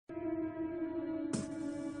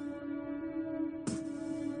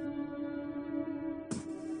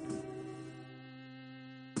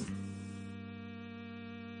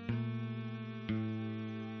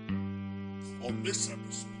On this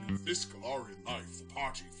episode of This Galarian Life, the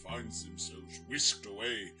party finds themselves whisked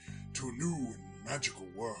away to a new and magical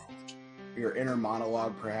world. Your inner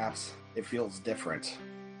monologue, perhaps, it feels different.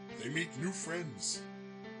 They meet new friends.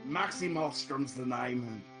 Maxi Maelstrom's the name,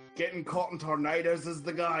 and getting caught in tornadoes is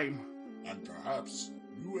the game. And perhaps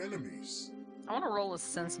new enemies. I want to roll a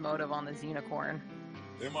sense motive on the Xenocorn.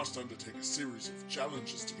 They must undertake a series of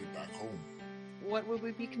challenges to get back home. What would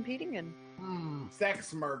we be competing in?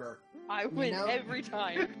 Sex murder. I win every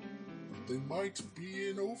time. But they might be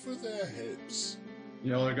in over their heads.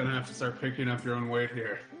 Y'all are gonna have to start picking up your own weight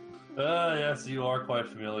here. Yes, you are quite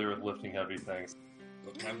familiar with lifting heavy things.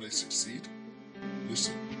 But can they succeed?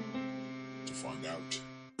 Listen to find out.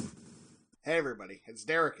 Hey everybody, it's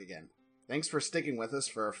Derek again. Thanks for sticking with us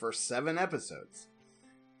for our first 7 episodes.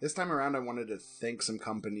 This time around I wanted to thank some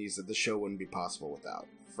companies that the show wouldn't be possible without.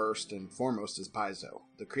 First and foremost is Paizo.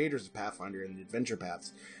 The creators of Pathfinder and the Adventure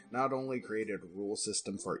Paths not only created a rule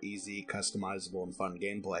system for easy, customizable, and fun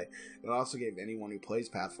gameplay, but also gave anyone who plays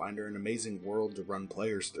Pathfinder an amazing world to run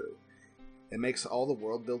players through. It makes all the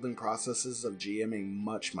world building processes of GMing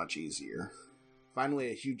much, much easier. Finally,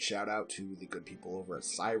 a huge shout out to the good people over at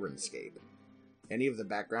Syrinscape. Any of the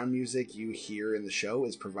background music you hear in the show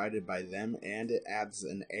is provided by them, and it adds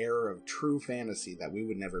an air of true fantasy that we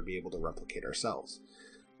would never be able to replicate ourselves.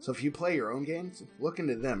 So if you play your own games, look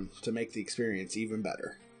into them to make the experience even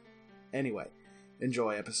better. Anyway,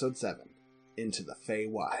 enjoy episode 7, Into the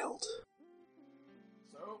Feywild.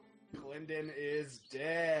 So, Clendon is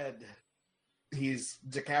dead. He's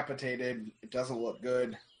decapitated. It doesn't look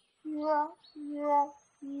good.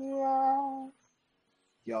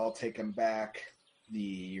 Y'all take him back.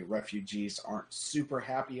 The refugees aren't super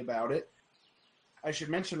happy about it. I should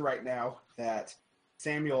mention right now that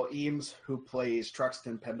Samuel Eames, who plays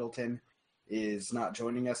Truxton Pendleton, is not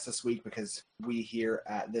joining us this week because we here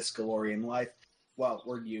at This Galarian Life, well,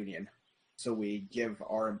 we're union, so we give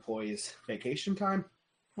our employees vacation time.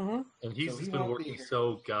 And he's just been working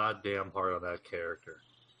so goddamn hard on that character.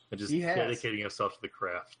 And just dedicating himself to the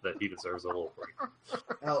craft that he deserves a little break.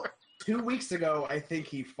 Well, 2 weeks ago, I think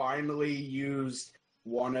he finally used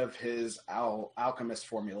one of his alchemist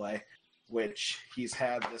formulae, which he's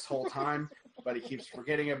had this whole time, but he keeps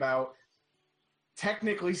forgetting about.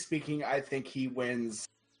 Technically speaking, I think he wins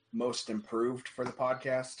most improved for the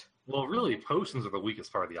podcast. Well, really, potions are the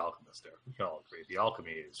weakest part of the alchemist there. We can all agree. The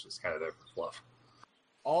alchemy is just kind of there for fluff.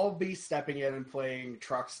 I'll be stepping in and playing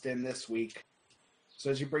Truxton this week. So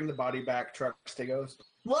as you bring the body back, Truxton goes,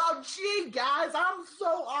 "Well, gee, guys, I'm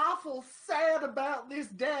so awful sad about this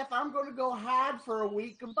death. I'm going to go hide for a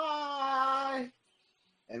week. Goodbye."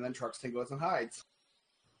 And then Truxton goes and hides.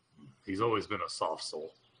 He's always been a soft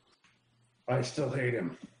soul. I still hate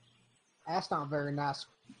him. That's not very nice.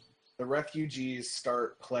 The refugees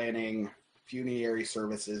start planning funerary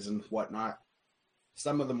services and whatnot.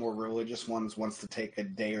 Some of the more religious ones wants to take a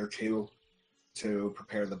day or two to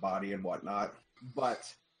prepare the body and whatnot.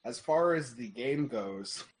 But as far as the game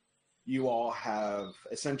goes, you all have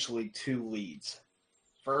essentially 2 leads.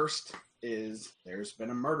 First is there's been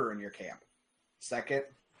a murder in your camp. Second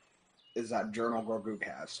is that journal Gorgook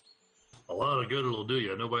has. A lot of good it'll do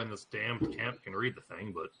you. Nobody in this damned camp can read the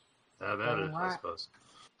thing, but have at it, I suppose.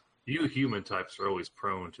 You human types are always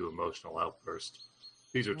prone to emotional outbursts.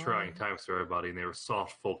 These are trying times for everybody, and they were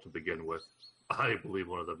soft folk to begin with. I believe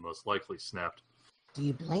one of them most likely snapped. Do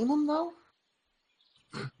you blame him, though?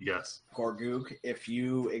 Yes. Gorgook, if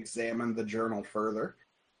you examine the journal further,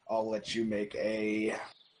 I'll let you make a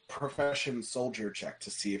profession soldier check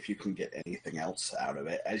to see if you can get anything else out of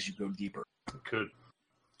it as you go deeper. Good.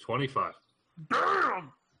 25.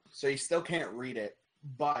 Damn! So you still can't read it,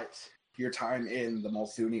 but your time in the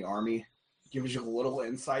Malthuni army gives you a little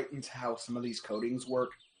insight into how some of these codings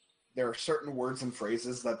work. There are certain words and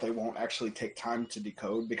phrases that they won't actually take time to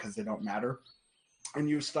decode because they don't matter. And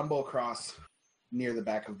you stumble across, near the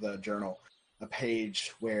back of the journal, a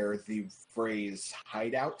page where the phrase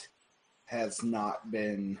hideout has not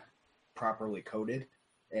been properly coded.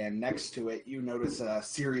 And next to it, you notice a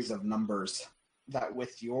series of numbers that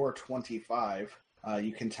with your 25,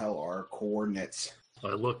 you can tell are coordinates. I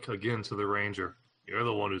look again to the ranger. You're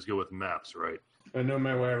the one who's good with maps, right? I know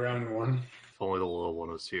my way around one. If only the little one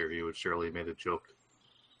was here, he would surely have made a joke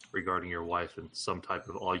regarding your wife and some type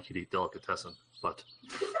of all-you-could-eat delicatessen. But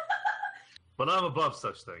I'm above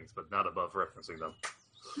such things, but not above referencing them.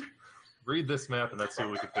 Read this map and let's see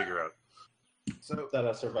what we can figure out. So, is that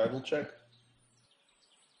a survival check?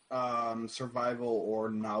 Survival or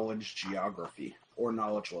knowledge geography. Or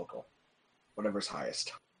knowledge local. Whatever's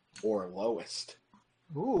highest. Or lowest.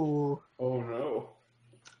 Ooh. Oh no.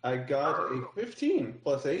 I got a 15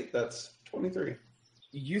 plus 8, that's 23.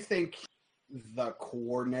 You think the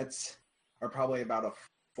coordinates are probably about a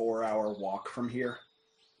 4-hour walk from here,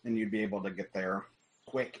 and you'd be able to get there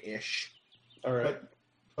quick-ish. All right.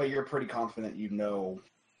 But you're pretty confident you know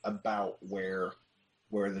about where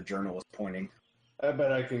the journal is pointing. I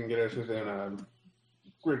bet I can get us within a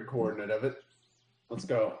grid coordinate of it. Let's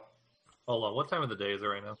go. Hold on, what time of the day is it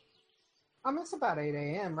right now? It's about 8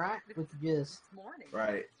 a.m., right? Which is, Morning.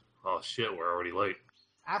 Right. Oh shit, we're already late.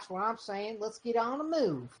 that's what I'm saying. Let's get on the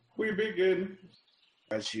move. We begin.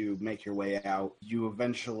 As you make your way out, you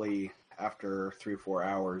eventually, after 3-4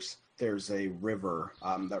 hours, there's a river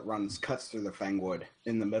that cuts through the Fangwood.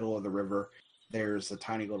 In the middle of the river, there's a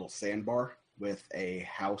tiny little sandbar with a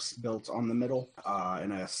house built on the middle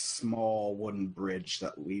and a small wooden bridge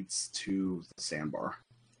that leads to the sandbar.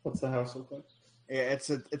 What's the house look like? It's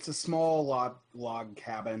a small log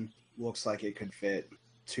cabin. Looks like it could fit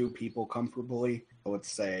 2 people comfortably. I would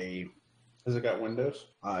say Has it got windows?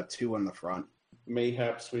 2 in the front.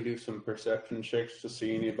 Mayhaps we do some perception checks to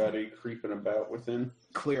see anybody creeping about within.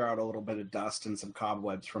 Clear out a little bit of dust and some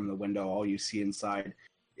cobwebs from the window. All you see inside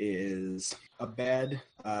is a bed,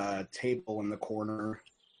 a table in the corner,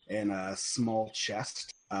 and a small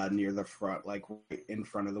chest near the front, like right in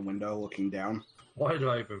front of the window looking down. Why did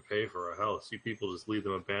I even pay for a house? You people just leave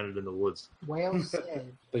them abandoned in the woods. Well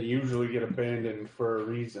said. They usually get abandoned for a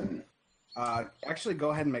reason. Actually, go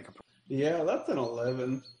ahead and make a... Yeah, that's an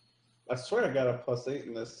 11. I swear I got a +8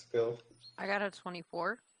 in this skill. I got a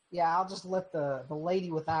 24. Yeah, I'll just let the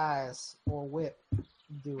lady with eyes or whip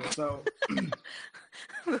do it. So,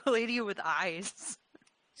 The lady with eyes.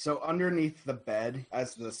 so underneath the bed,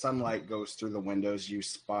 as the sunlight goes through the windows, you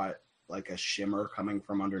spot like a shimmer coming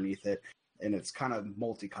from underneath it, and it's kind of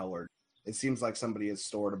multicolored. It seems like somebody has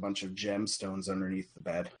stored a bunch of gemstones underneath the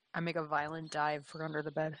bed. I make a violent dive for under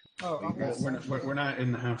the bed. Oh, okay. We're not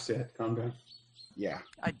in the house yet. Calm down. Yeah.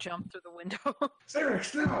 I jump through the window.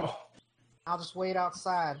 Cyrix, no! I'll just wait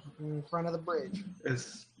outside in front of the bridge.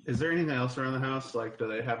 Is there anything else around the house? Like, do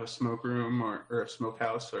they have a smoke room or a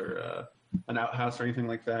smokehouse or an outhouse or anything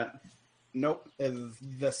like that? Nope.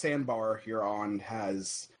 The sandbar you're on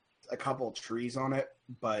has a couple trees on it,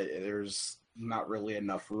 but there's not really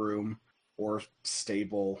enough room or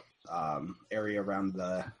stable area around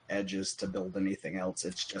the edges to build anything else.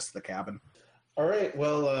 It's just the cabin. All right,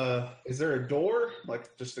 well, is there a door?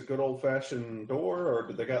 Like, just a good old-fashioned door? Or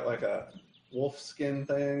do they got, like, a wolf skin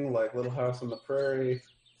thing, like Little House on the Prairie?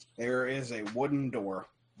 There is a wooden door.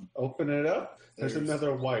 Open it up. There's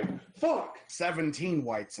another white. Fuck! 17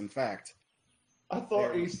 whites, in fact. I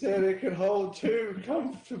thought you said it could hold 2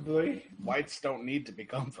 comfortably. Whites don't need to be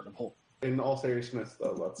comfortable. In all seriousness,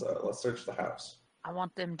 though, let's search the house. I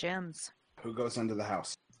want them gems. Who goes into the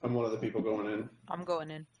house? I'm one of the people going in. I'm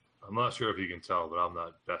going in. I'm not sure if you can tell, but I'm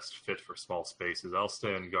not best fit for small spaces. I'll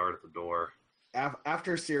stand guard at the door.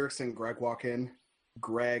 After Cyrix and Greg walk in,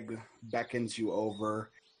 Greg beckons you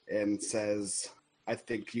over and says, I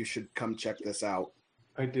think you should come check this out.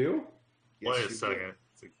 I do? Yes, Wait you a do. second.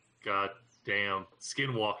 It's a goddamn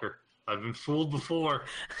skinwalker. I've been fooled before.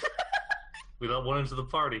 We let one into the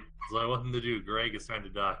party. That's what I want him to do. Greg is trying to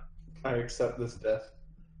die. I accept this death.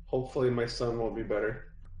 Hopefully my son will be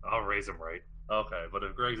better. I'll raise him right. Okay, but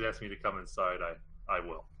if Greg's asked me to come inside, I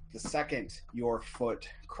will. The second your foot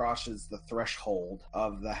crosses the threshold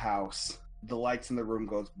of the house, the lights in the room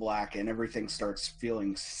goes black and everything starts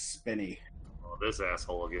feeling spinny. Oh, this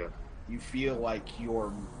asshole again. You feel like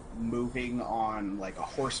you're moving on like a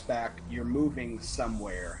horseback. You're moving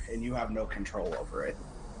somewhere and you have no control over it.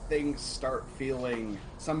 Things start feeling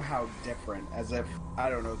somehow different, as if, I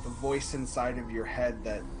don't know, the voice inside of your head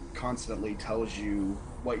that constantly tells you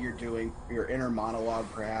what you're doing, your inner monologue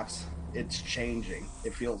perhaps, it's changing.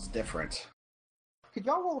 It feels different. Could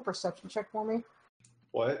y'all roll a perception check for me?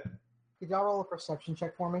 What? Could y'all roll a perception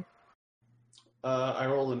check for me? I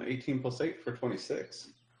rolled an 18 plus 8 for 26.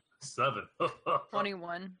 7.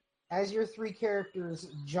 21. As your 3 characters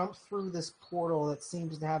jump through this portal that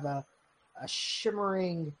seems to have a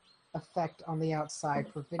shimmering effect on the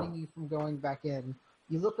outside, preventing you from going back in,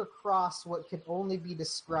 you look across what could only be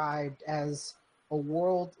described as a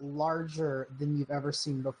world larger than you've ever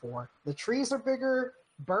seen before. The trees are bigger,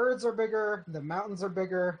 birds are bigger, the mountains are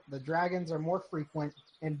bigger, the dragons are more frequent,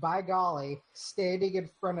 and by golly, standing in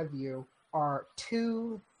front of you are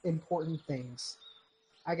 2 important things.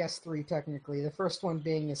 I guess 3 technically. The first one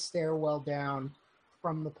being a stairwell down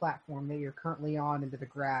from the platform that you're currently on into the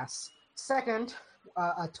grass. Second,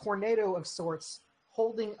 a tornado of sorts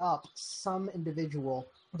holding up some individual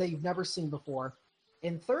that you've never seen before.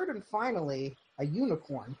 And third and finally, a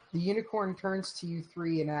unicorn. The unicorn turns to you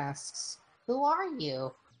 3 and asks, "Who are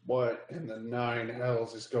you?" What in the 9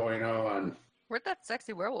 hells is going on? Where'd that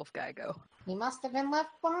sexy werewolf guy go? He must have been left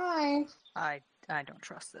behind. I don't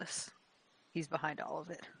trust this. He's behind all of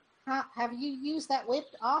it. Have you used that whip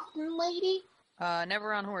often, lady?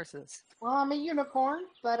 Never on horses. Well, I'm a unicorn,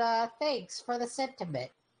 but thanks for the sentiment.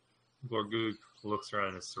 Gorgoog looks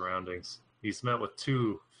around his surroundings. He's met with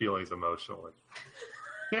two feelings emotionally.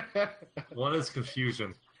 One is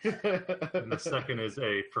confusion, and the second is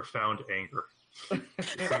a profound anger.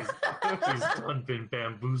 He's been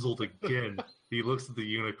bamboozled again. He looks at the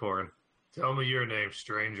unicorn. Tell me your name,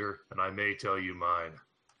 stranger, and I may tell you mine.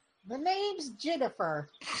 The name's Jennifer.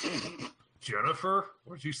 Jennifer?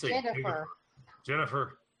 What'd you say? Jennifer.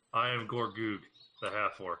 Jennifer, I am Gorgoog, the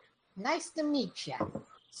half-orc. Nice to meet you.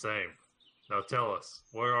 Same. Now tell us,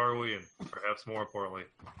 where are we, and perhaps more importantly,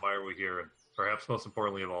 why are we here, and perhaps most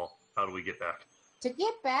importantly of all, how do we get back? To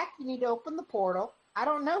get back, you need to open the portal. I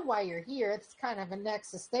don't know why you're here. It's kind of an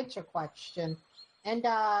existential question. And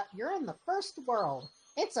you're in the first world.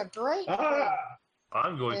 It's a great place.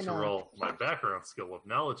 I'm going to roll my background skill of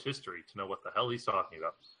knowledge history to know what the hell he's talking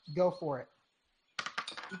about. Go for it.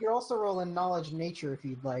 You can also roll in knowledge nature if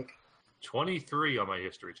you'd like. 23 on my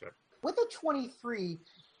history check. With a 23,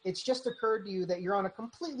 it's just occurred to you that you're on a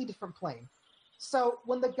completely different plane. So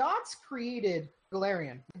when the gods created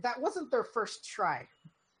Galarian, that wasn't their first try.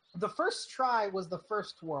 The first try was the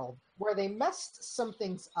first world, where they messed some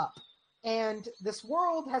things up. And this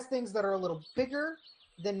world has things that are a little bigger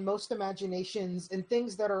than most imaginations and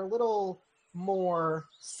things that are a little more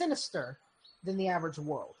sinister than the average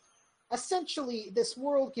world. Essentially, this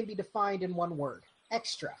world can be defined in one word: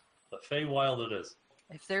 extra. The Feywild it is.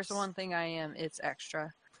 If there's one thing I am, it's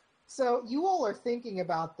extra. So you all are thinking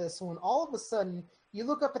about this when all of a sudden you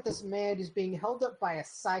look up at this man who's being held up by a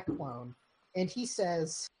cyclone, and he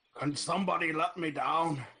says, Can somebody let me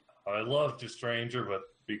down? I love you, stranger, but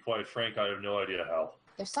to be quite frank, I have no idea how.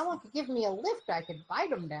 if someone could give me a lift, I could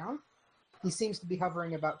bite him down. He seems to be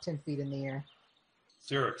hovering about 10 feet in the air.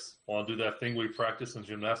 Cyrix, want to do that thing we practice in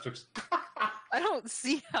gymnastics? I don't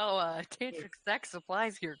see how tantric sex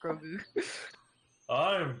applies here, Grogu.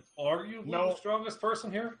 I'm arguably the strongest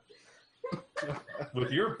person here.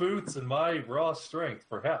 With your boots and my raw strength,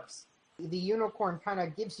 perhaps. The unicorn kind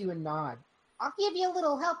of gives you a nod. I'll give you a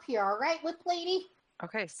little help here, all right, Whip Lady?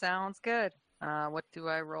 Okay, sounds good. What do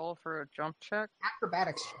I roll for a jump check?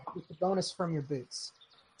 Acrobatics with the bonus from your boots.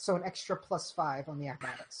 So an extra +5 on the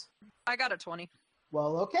acrobatics. I got a 20.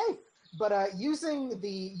 Well, okay. But using the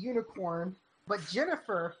unicorn, but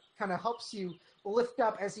Jennifer kind of helps you lift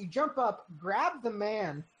up. As you jump up, grab the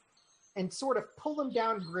man and sort of pull him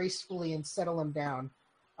down gracefully and settle him down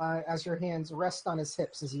as your hands rest on his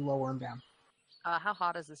hips as you lower him down. How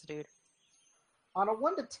hot is this dude? On a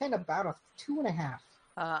 1 to 10, about a 2.5.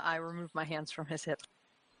 I remove my hands from his hips.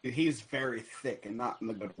 He's very thick and not in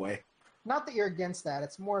a good way. Not that you're against that.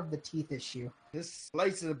 It's more of the teeth issue. This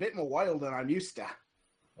place is a bit more wild than I'm used to.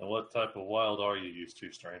 And what type of wild are you used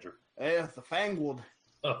to, stranger? The Fangwood.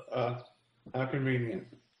 How convenient.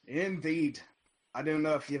 Indeed. I don't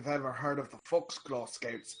know if you've ever heard of the Foxclaw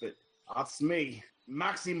Scouts, but that's me.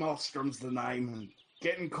 Maxi Malstrom's the name, and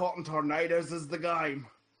getting caught in tornadoes is the game.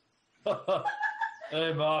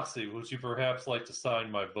 Hey, Moxie, would you perhaps like to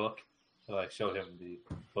sign my book? And I show him the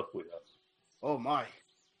book we have. Oh my.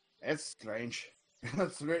 That's strange.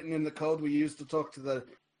 That's written in the code we use to talk to the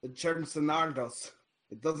Chernsenardos.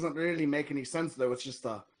 It doesn't really make any sense, though. It's just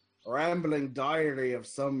a rambling diary of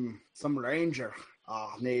some ranger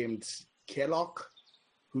named Killock,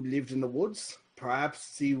 who lived in the woods.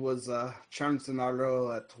 Perhaps he was a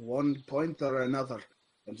Chernsenardo at one point or another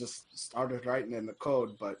and just started writing in the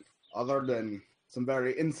code, but other than some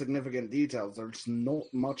very insignificant details, there's not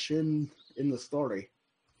much in the story.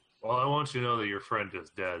 Well, I want you to know that your friend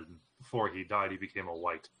is dead. Before he died, he became a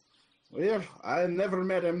white. Well, I never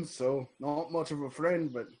met him, so not much of a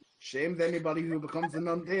friend, but shame to anybody who becomes an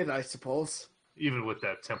undead, I suppose. Even with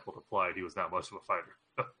that template applied, he was not much of a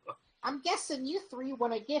fighter. I'm guessing you three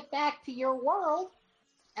want to get back to your world.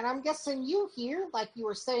 And I'm guessing you here, like you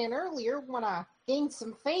were saying earlier, want to gain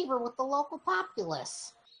some favor with the local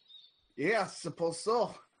populace. Yeah, I suppose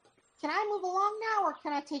so. Can I move along now, or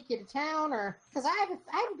can I take you to town? Or because I have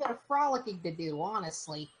a bit of frolicking to do,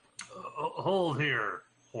 honestly. Hold here,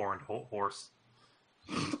 horned horse.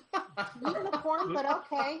 Unicorn, but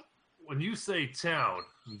okay. When you say town,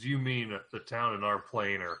 do you mean the town in our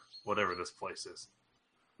plane or whatever this place is?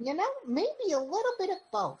 You know, maybe a little bit of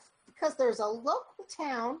both. Because there's a local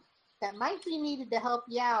town that might be needed to help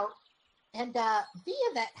you out. And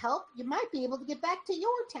via that help, you might be able to get back to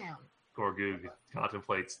your town. Gorgoog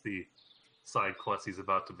contemplates the side quest he's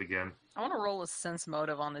about to begin. I want to roll a sense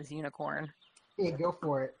motive on this unicorn. Yeah, go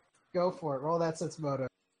for it. Go for it. Roll that sense motive.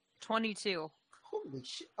 22. Holy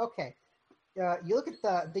shit. Okay. You look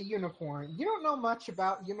at the unicorn. You don't know much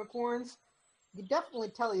about unicorns. You definitely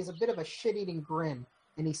tell he has a bit of a shit-eating grin,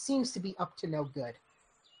 and he seems to be up to no good.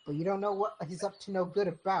 But you don't know what he's up to no good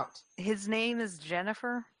about. His name is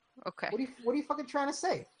Jennifer? Okay. What are you fucking trying to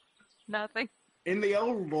say? Nothing. In the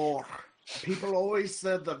old lore, people always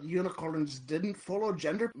said that unicorns didn't follow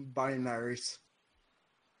gender binaries.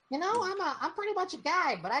 You know, I'm pretty much a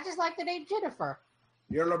guy, but I just like the name Jennifer.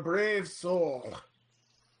 You're a brave soul.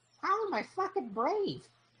 How am I fucking brave?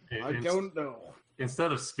 I don't know.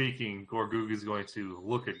 Instead of speaking, Gorgug is going to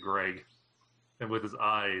look at Greg and with his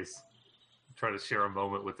eyes try to share a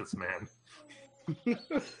moment with this man.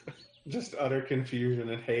 Just utter confusion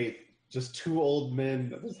and hate. Just two old men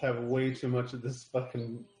that just have way too much of this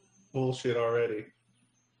fucking bullshit already.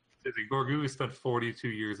 Gorgug spent 42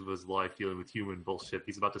 years of his life dealing with human bullshit.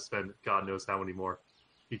 He's about to spend God knows how many more.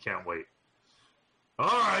 He can't wait.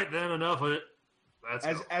 All right, then, enough of it.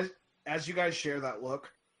 As you guys share that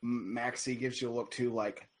look, Maxie gives you a look too,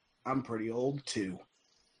 like, I'm pretty old too.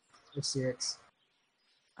 You're serious.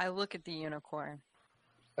 I look at the unicorn.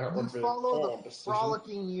 You follow the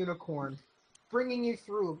frolicking unicorn, bringing you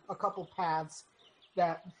through a couple paths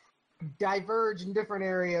that diverge in different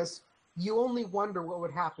areas. You only wonder what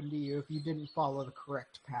would happen to you if you didn't follow the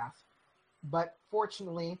correct path. But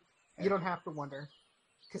fortunately, you don't have to wonder.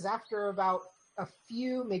 Because after about a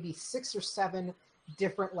few, maybe 6 or 7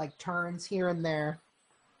 different turns here and there,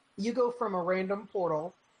 you go from a random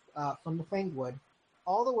portal from the Fangwood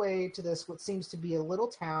all the way to this what seems to be a little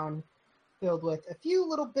town filled with a few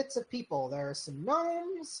little bits of people. There are some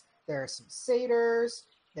gnomes, there are some satyrs,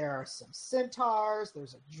 there are some centaurs,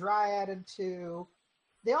 there's a dryad and 2.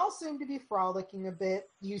 They all seem to be frolicking a bit.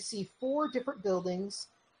 You see 4 different buildings,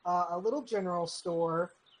 a little general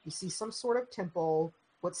store, you see some sort of temple,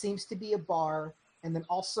 what seems to be a bar, and then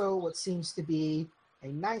also what seems to be a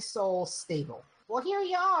nice old stable. Well, here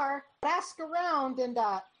you are. Ask around and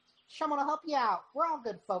someone will help you out. We're all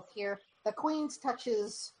good folk here. The Queen's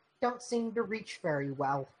touches don't seem to reach very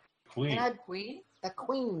well. Queen. Queen? The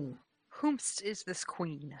Queen. Whomst is this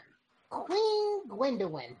queen? Queen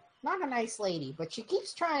Gwyndwyn. Not a nice lady, but she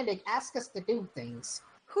keeps trying to ask us to do things.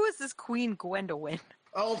 Who is this Queen Gwendolyn?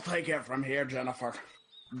 I'll take it from here, Jennifer.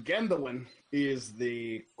 Gwyndwyn is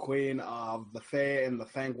the queen of the Fae in the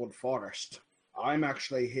Fangwood Forest. I'm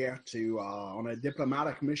actually here to on a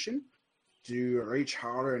diplomatic mission to reach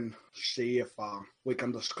her and see if we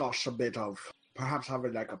can discuss a bit of perhaps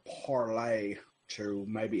having a parlay to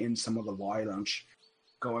maybe end some of the violence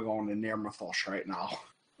going on in Nirmathos right now.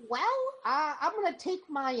 Well, I'm going to take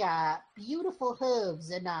my beautiful hooves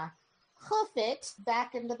and hoof it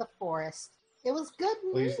back into the forest. It was good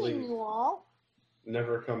Please meeting leave. you all.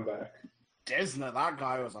 Never come back. Disney, that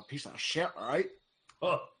guy was a piece of shit, right?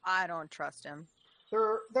 Oh, I don't trust him.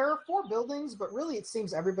 There are 4 buildings, but really it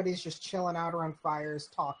seems everybody's just chilling out around fires,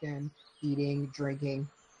 talking, eating, drinking.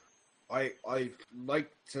 I'd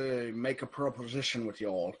like to make a proposition with you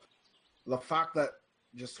all. The fact that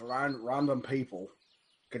just random people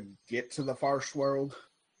could get to the first world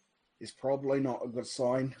is probably not a good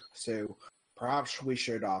sign. So perhaps we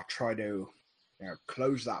should try to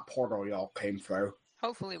close that portal y'all came through.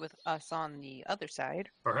 Hopefully with us on the other side.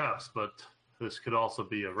 perhaps, but this could also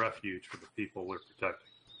be a refuge for the people we're protecting.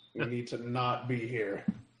 We need to not be here.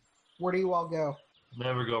 Where do you all go?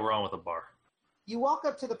 Never go wrong with a bar. You walk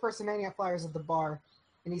up to the person handing out flyers at the bar,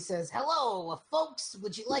 and he says, "Hello, folks.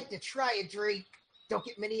 Would you like to try a drink? Don't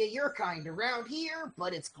get many of your kind around here,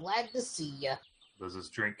 but it's glad to see ya." Does this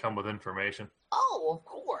drink come with information? Oh, of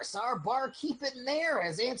course. Our barkeep in there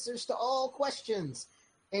has answers to all questions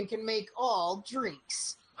and can make all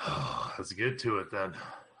drinks. Let's get to it then.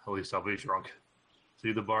 At least I'll be drunk.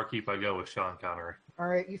 See the barkeep, I go with Sean Connery. All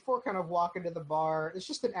right, you 4 kind of walk into the bar. It's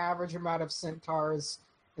just an average amount of centaurs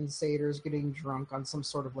and satyrs getting drunk on some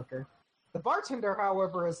sort of liquor. The bartender,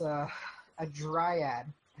 however, is a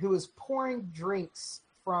dryad who is pouring drinks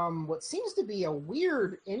from what seems to be a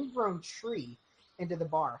weird ingrown tree into the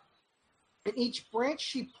bar. And each branch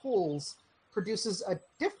she pulls produces a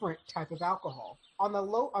different type of alcohol. On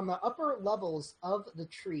the upper levels of the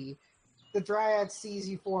tree, the dryad sees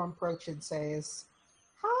you 4 approach and says,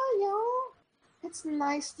 "Hi, y'all. It's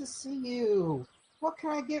nice to see you. What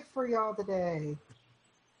can I get for y'all today?"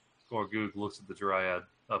 Gorgug looks at the dryad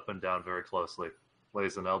up and down very closely,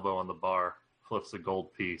 lays an elbow on the bar, flips a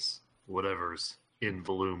gold piece, whatever's in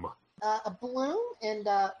bloom. A bloom, and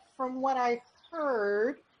from what I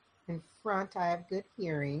heard, in front I have good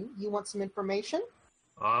hearing. You want some information?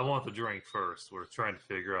 I want the drink first. We're trying to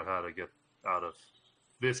figure out how to get out of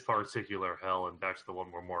this particular hell and back to the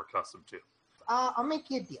one we're more accustomed to. I'll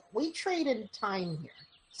make you a deal. We trade in time here.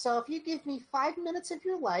 So if you give me 5 minutes of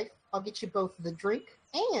your life, I'll get you both the drink,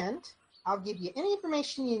 and I'll give you any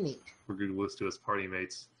information you need. Grogu looks to his party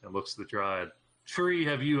mates and looks to the Dryad. Tree,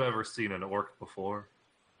 have you ever seen an orc before?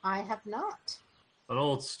 I have not. An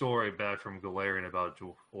old story back from Galarian about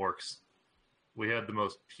orcs. We had the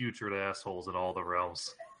most putrid assholes in all the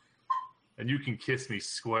realms. And you can kiss me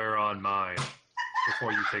square on mine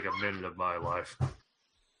before you take a minute of my life.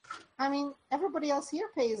 I mean, everybody else here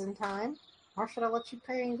pays in time. Or should I let you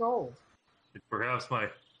pay in gold? Perhaps my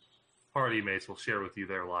party mates will share with you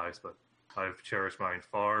their lives, but I've cherished mine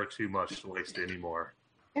far too much to waste any more.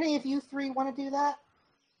 Any of you three want to do that?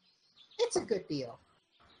 It's a good deal.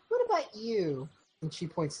 What about you? And she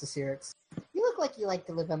points to Syrinx. You look like you like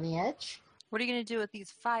to live on the edge. What are you going to do with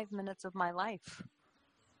these 5 minutes of my life?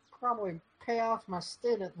 Probably pay off my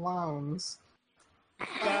student loans.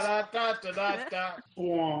 I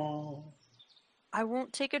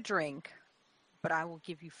won't take a drink, but I will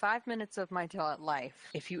give you 5 minutes of my life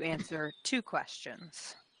if you answer 2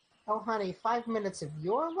 questions. Oh, honey, 5 minutes of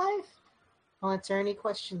your life? I'll answer any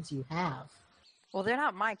questions you have. Well, they're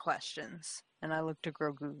not my questions. And I look to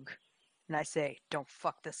Grogu and I say, don't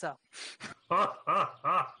fuck this up.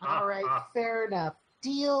 All right, fair enough.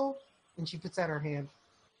 Deal. And she puts out her hand.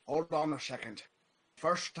 Hold on a second.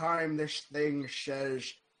 First time this thing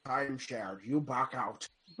says time shared, you back out.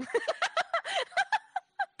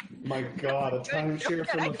 My God, a timeshare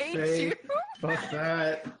from a Fae. Fuck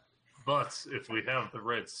that. But if we have the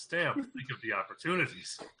red stamp, think of the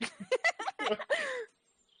opportunities.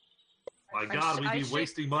 My God, we'd be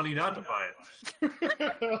wasting money not to buy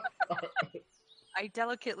it. I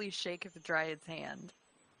delicately shake the Dryad's hand.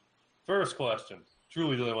 First question,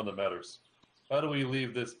 truly the only one that matters. How do we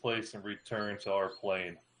leave this place and return to our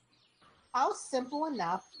plane? Oh, simple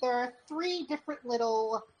enough. There are 3 different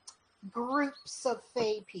little groups of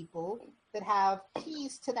Fae people that have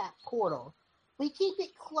keys to that portal. We keep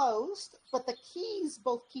it closed, but the keys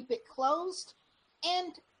both keep it closed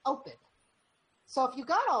and open. So if you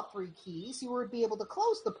got all 3 keys, you would be able to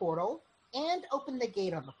close the portal and open the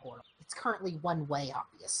gate on the portal. It's currently one way,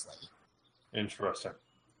 obviously. Interesting.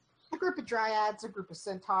 A group of dryads, a group of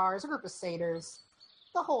centaurs, a group of satyrs,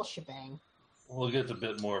 the whole shebang. We'll get a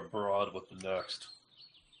bit more broad with the next.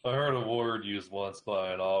 I heard a word used once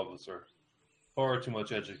by an officer. Far too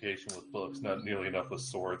much education with books, not nearly enough with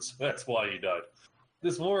swords. That's why he died.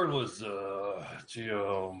 This word was,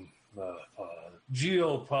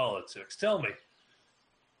 geopolitics. Tell me,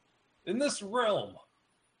 in this realm,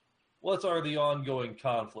 what are the ongoing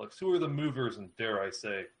conflicts? Who are the movers, and dare I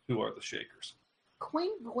say, who are the shakers?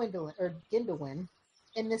 Queen Gindawin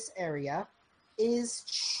in this area is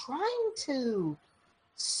trying to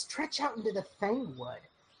stretch out into the Fangwood.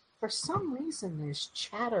 For some reason, there's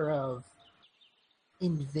chatter of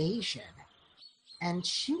invasion, and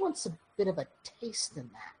she wants a bit of a taste in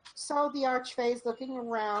that. So the Archfey is looking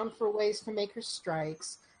around for ways to make her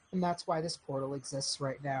strikes, and that's why this portal exists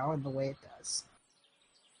right now in the way it does.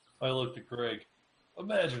 I looked at Greg.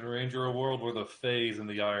 Imagine, Ranger, a world where the Fays and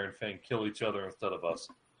the Iron Fang kill each other instead of us.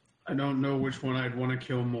 I don't know which one I'd want to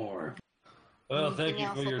kill more. Well, thank Anything you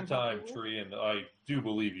else for I your can help time, you with? Tree, and I do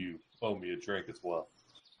believe you owe me a drink as well.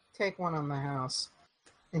 Take one on the house.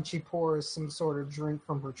 And she pours some sort of drink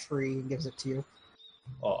from her tree and gives it to you.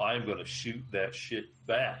 Oh, I'm going to shoot that shit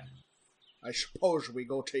back. I suppose we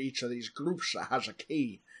go to each of these groups that has a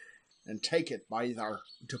key and take it by either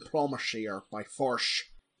diplomacy or by force.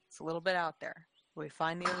 It's a little bit out there. We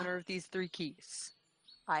find the owner of these 3 keys.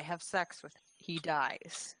 I have sex with him. He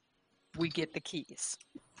dies. We get the keys.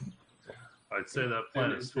 I'd say that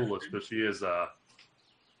plan is foolish, but she is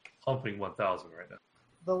humping 1,000 right now.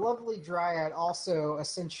 The lovely Dryad also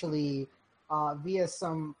essentially, via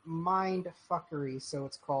some mind fuckery, so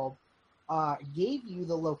it's called, gave you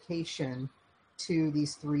the location to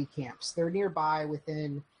these 3 camps. They're nearby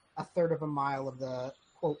within a third of a mile of the,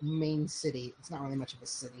 quote, main city. It's not really much of a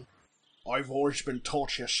city. I've always been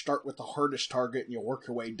taught you start with the hardest target and you work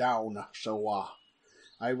your way down, so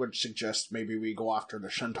I would suggest maybe we go after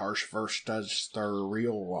the centaurs first, as they're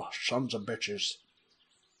real sons of bitches.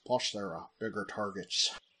 Plus, they're bigger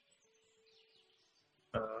targets.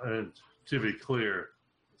 And to be clear,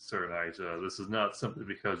 Sir Knight, this is not simply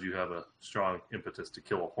because you have a strong impetus to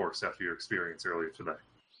kill a horse after your experience earlier today.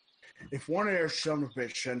 If one of their son of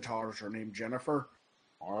bitch centaurs are named Jennifer,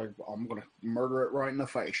 I'm going to murder it right in the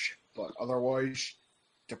face. But otherwise,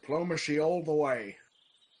 diplomacy all the way.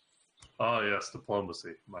 Ah, yes,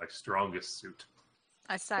 diplomacy, my strongest suit.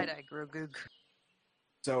 I side-eye Grogu.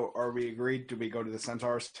 So, are we agreed? Do we go to the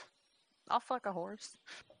centaurs? I'll fuck a horse.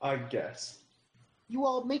 I guess. You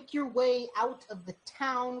all make your way out of the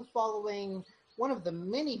town following one of the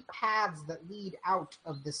many paths that lead out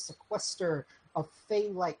of this sequester of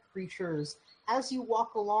fey-like creatures. As you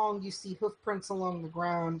walk along, you see hoof prints along the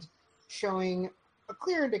ground, showing a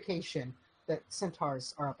clear indication that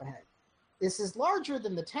centaurs are up ahead. This is larger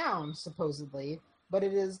than the town, supposedly, but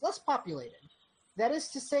it is less populated. That is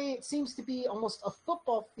to say, it seems to be almost a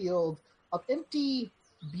football field of empty,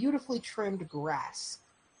 beautifully trimmed grass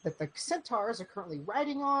that the centaurs are currently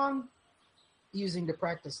riding on, using to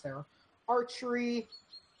practice their archery,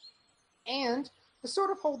 and to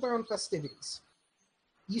sort of hold their own festivities.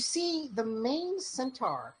 You see the main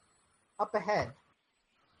centaur up ahead,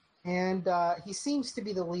 and he seems to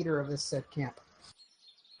be the leader of this said camp.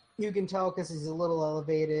 You can tell because he's a little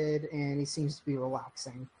elevated, and he seems to be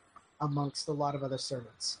relaxing amongst a lot of other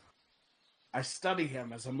servants. I study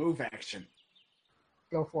him as a move action.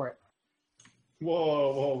 Go for it.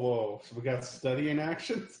 Whoa. So we got studying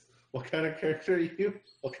actions? What kind of character are you?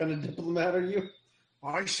 What kind of diplomat are you?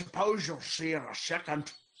 I suppose you'll see in a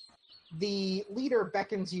second. The leader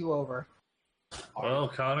beckons you over. Well,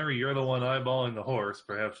 Connor, you're the one eyeballing the horse.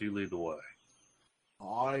 Perhaps you lead the way.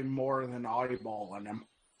 I'm more than eyeballing him.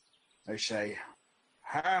 They say,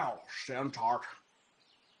 "Hell, centaur.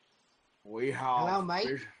 We have Hello,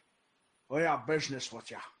 mate. We have business with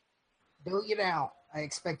you." Do you now? I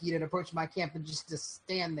expect you to approach my camp and just to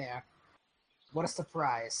stand there. What a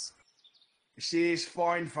surprise. You see these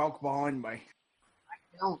fine folk behind me?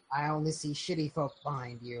 Don't. I only see shitty folk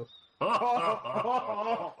behind you.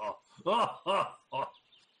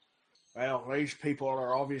 Well, these people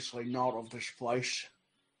are obviously not of this place.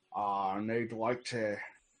 And they'd like to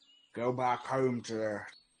go back home to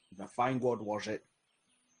the Fangwood, was it?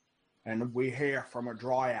 And we hear from a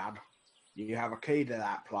dryad. You have a key to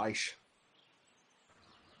that place.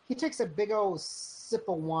 He takes a big old sip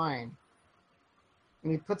of wine,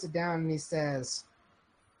 and he puts it down and he says,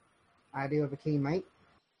 I do have a key, mate.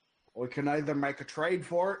 We can either make a trade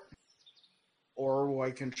for it, or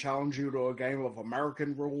we can challenge you to a game of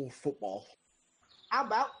American rule football. How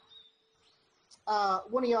about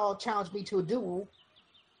one of y'all challenge me to a duel,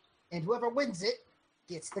 and whoever wins it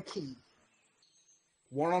gets the key.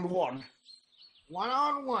 1-on-1.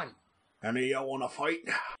 1-on-1. Any of y'all want to fight?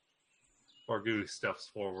 Bargu steps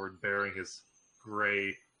forward, bearing his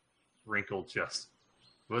gray, wrinkled chest.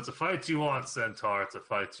 If it's a fight you want, Centaur, it's a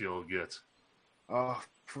fight you'll get.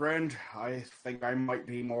 Friend, I think I might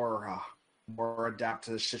be more adapt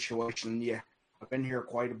to the situation than you. I've been here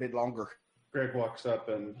quite a bit longer. Greg walks up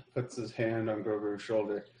and puts his hand on Grogu's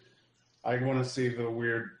shoulder. I want to see the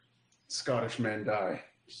weird Scottish man die.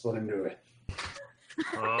 Just let him do it.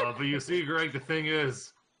 But you see, Greg, the thing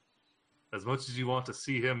is, as much as you want to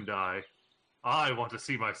see him die, I want to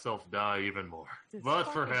see myself die even more. It's but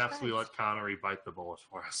Scottish perhaps we guys. let Connery bite the bullet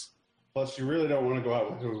for us. Plus, you really don't want to go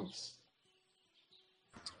out with hooves.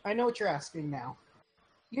 I know what you're asking now.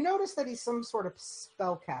 You notice that he's some sort of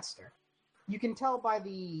spellcaster. You can tell by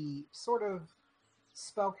the sort of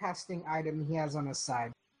spellcasting item he has on his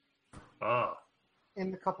side, Ah,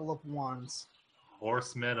 and a couple of wands.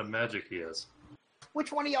 horseman of magic he is.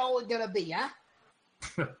 Which one of y'all is gonna be,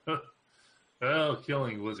 huh? Well,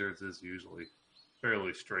 killing wizards is usually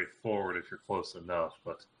fairly straightforward if you're close enough,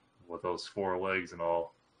 but with those 4 legs and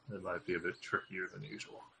all, it might be a bit trickier than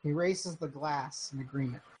usual. He raises the glass in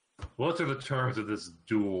agreement. What are the terms of this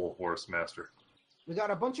duel, Horsemaster? We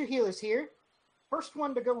got a bunch of healers here. First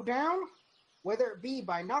one to go down, whether it be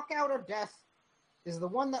by knockout or death, is the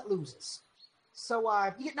one that loses. So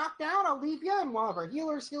if you get knocked down, I'll leave you, and one of our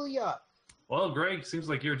healers heal you up. Well, Greg, seems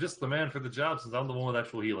like you're just the man for the job since I'm the one with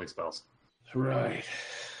actual healing spells. Right.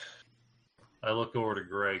 I look over to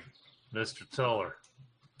Greg. Mr. Teller,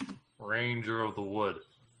 Ranger of the Wood.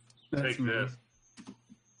 That's Take me. this.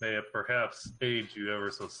 May it perhaps aid you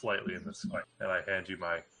ever so slightly in this fight. And I hand you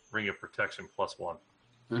my Ring of Protection +1.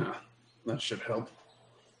 Yeah, that should help.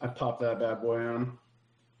 I pop that bad boy on.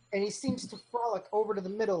 And he seems to frolic over to the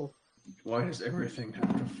middle. Why does everything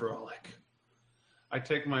have to frolic? I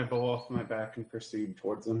take my bow off my back and proceed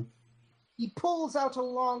towards him. He pulls out a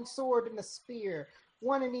long sword and a spear,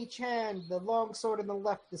 one in each hand, the long sword in the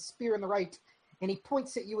left, the spear in the right, and he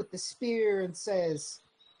points at you with the spear and says,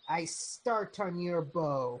 I start on your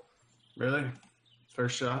bow. Really?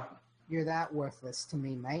 First shot? You're that worthless to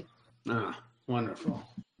me, mate. Ah, wonderful.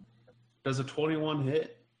 Does a 21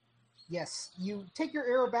 hit? Yes, you take your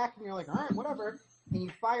arrow back and you're like, all right, whatever. And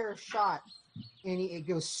you fire a shot, and it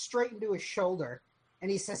goes straight into his shoulder. And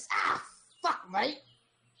he says, fuck, mate.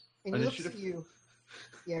 And he looks at Initiative? you.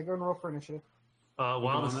 Yeah, go and roll for initiative.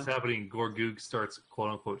 While this is happening, Gorgoog starts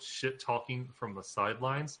quote-unquote shit-talking from the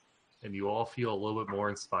sidelines, and you all feel a little bit more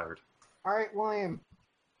inspired. All right, William,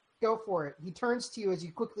 go for it. He turns to you as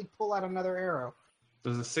you quickly pull out another arrow.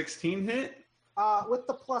 Does a 16 hit? With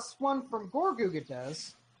the +1 from Gorgoog, it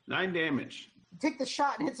does. 9 damage. You take the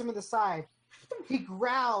shot and hits him in the side. He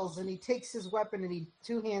growls and he takes his weapon and he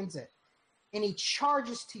two-hands it. And he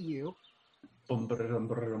charges to you. Dropping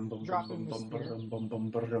the spear.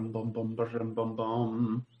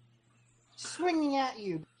 Swinging at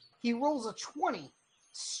you. He rolls a 20,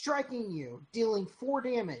 striking you, dealing 4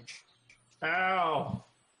 damage. Ow!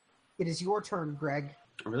 It is your turn, Greg.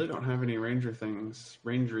 I really don't have any rangery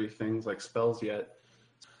things like spells yet.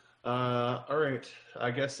 Alright.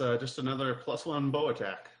 I guess just another +1 bow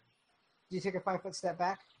attack. Do you take a 5-foot step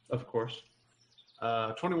back? Of course.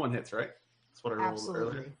 21 hits, right? That's what I rolled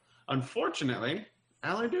earlier. Unfortunately,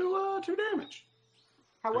 I only do 2 damage.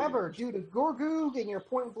 However, due to Gorgoog and your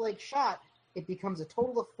point-blank shot, it becomes a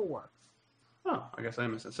total of 4. Oh, I guess I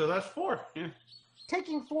missed it. So that's 4, yeah.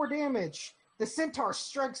 Taking 4 damage, the centaur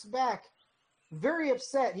strikes back. Very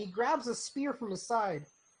upset, he grabs a spear from his side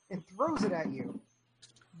and throws it at you.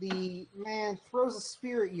 The man throws a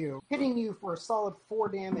spear at you, hitting you for a solid 4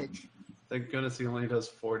 damage. Thank goodness he only does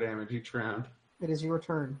 4 damage each round. It is your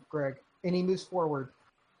turn, Greg. And he moves forward.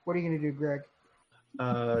 What are you going to do, Greg?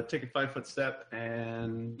 Take a 5-foot step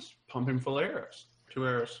and pump him full of arrows. 2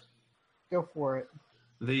 arrows. Go for it.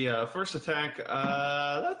 The first attack,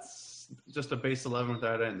 that's just a base 11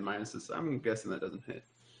 without any minuses. I'm guessing that doesn't hit.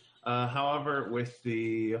 However, with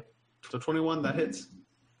the 21, that hits.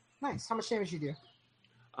 Nice. How much damage you do?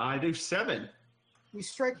 I do 7. You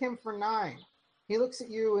strike him for 9. He looks at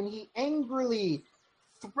you and he angrily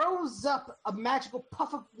throws up a magical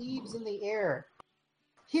puff of leaves in the air,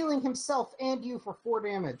 healing himself and you for 4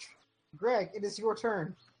 damage. Greg, it is your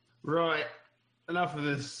turn. Right. Enough of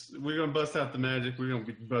this. We're going to bust out the magic. We're going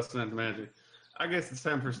to be busting out the magic. I guess it's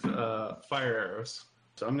time for fire arrows.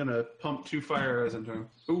 So I'm going to pump 2 fire arrows into him.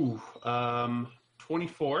 Ooh,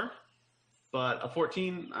 24. But a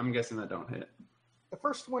 14, I'm guessing that don't hit. The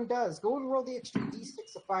first one does. Go and roll the extra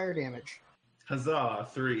d6 of fire damage. Huzzah,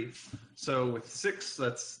 3. So with 6,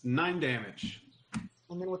 that's 9 damage.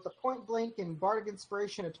 And then with the point blank and bardic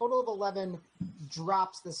inspiration, a total of 11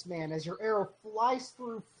 drops this man as your arrow flies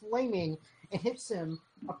through flaming and hits him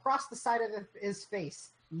across the side of his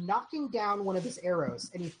face, knocking down one of his arrows.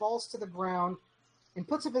 And he falls to the ground and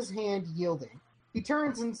puts up his hand, yielding. He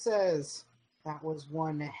turns and says, "That was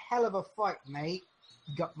one hell of a fight, mate.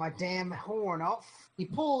 Got my damn horn off." He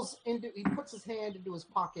puts his hand into his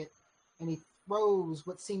pocket and he throws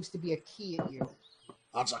what seems to be a key at you.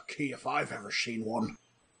 That's a key if I've ever seen one.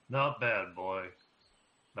 Not bad, boy.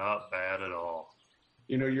 Not bad at all.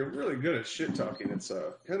 You know, you're really good at shit talking. It's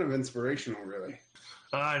kind of inspirational, really.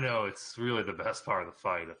 I know, it's really the best part of the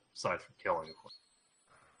fight, aside from killing him.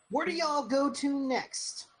 Where do y'all go to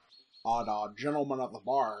next? The gentleman at the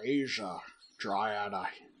bar, he's a dryad.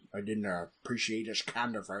 I didn't appreciate his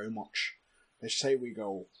candor very much. They say we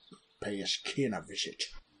go pay his kin a visit.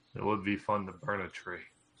 It would be fun to burn a tree.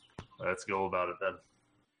 Let's go about it then.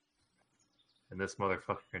 And this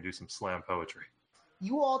motherfucker can do some slam poetry.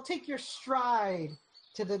 You all take your stride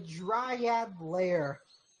to the dryad lair.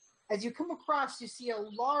 As you come across, you see a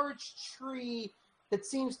large tree that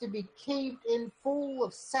seems to be caved in full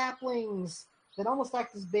of saplings that almost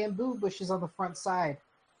act as bamboo bushes on the front side.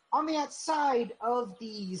 On the outside of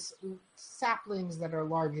these saplings that are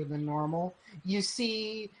larger than normal, you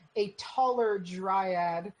see a taller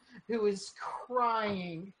dryad who is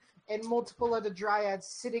crying, and multiple other dryads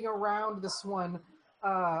sitting around this one,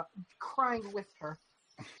 crying with her.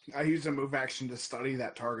 I use a move action to study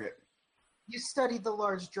that target. You studied the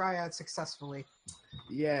large dryad successfully.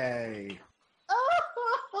 Yay.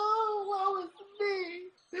 Oh, woe is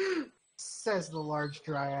me, says the large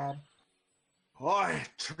dryad. Oi,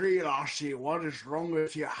 tree lassie, what is wrong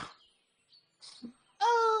with you?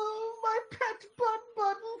 Oh, my pet Bun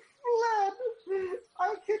fled.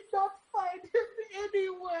 I could not find him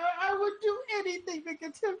anywhere. I would do anything to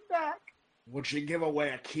get him back. Would she give away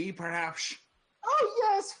a key, perhaps? Oh,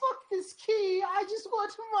 yes, fuck this key. I just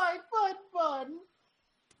want my Bun.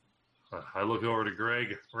 I look over to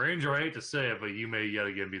Greg. Ranger, I hate to say it, but you may yet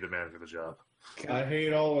again be the man for the job. I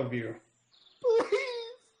hate all of you. Please,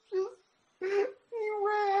 he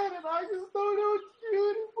ran, and I just don't know what to do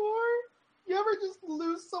anymore. You ever just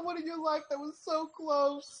lose someone in your life that was so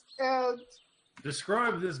close, and...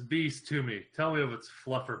 Describe this beast to me. Tell me of its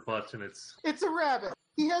fluffer butts and its... It's a rabbit.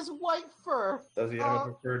 He has white fur. Does he have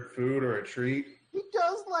a preferred food or a treat? He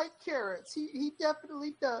does like carrots. He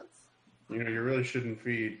definitely does. You know, you really shouldn't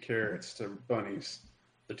feed carrots to bunnies.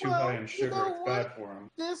 They're too Well, high in you sugar. know It's what? bad for them.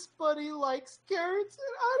 This buddy likes carrots,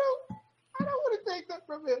 and I don't want to take that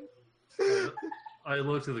from him. I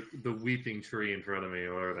looked at the weeping tree in front of me,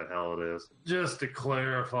 or whatever the hell it is. Just to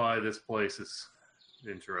clarify, this place is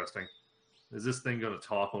interesting. Is this thing going to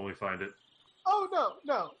talk when we find it? Oh,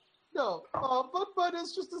 no. Bun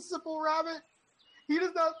is just a simple rabbit. He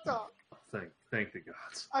does not talk. Thank the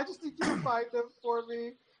gods. I just need you to find him for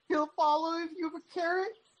me. He'll follow if you have a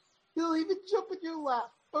carrot. He'll even jump in your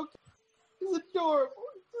lap. Okay. He's adorable.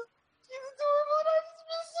 He's adorable, and I just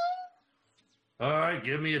miss him. All right,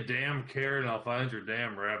 give me a damn carrot and I'll find your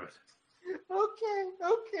damn rabbit.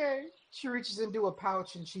 Okay. She reaches into a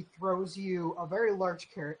pouch and she throws you a very large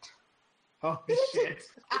carrot. Oh, shit. It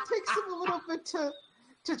takes him a little bit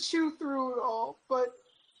to chew through it all, but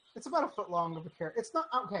it's about a foot long of a carrot. It's not,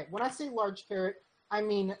 okay, when I say large carrot, I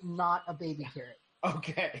mean not a baby carrot.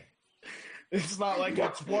 Okay. It's not like a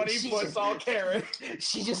 20-foot tall carrot.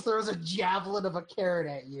 She just throws a javelin of a carrot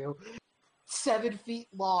at you. 7 feet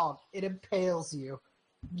long. It impales you.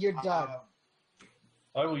 You're done.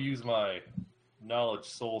 I will use my knowledge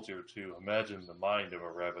soldier to imagine the mind of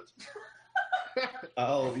a rabbit.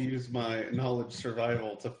 I'll use my knowledge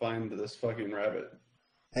survival to find this fucking rabbit.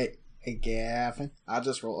 Hey, Gavin. I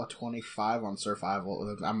just rolled a 25 on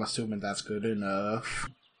survival. I'm assuming that's good enough.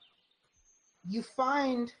 You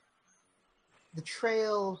find the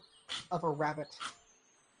trail of a rabbit.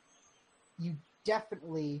 You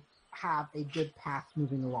definitely have a good path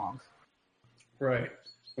moving along. Right.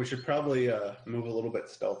 We should probably move a little bit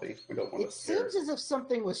stealthy. We don't want It to scare. seems as if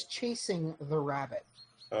something was chasing the rabbit.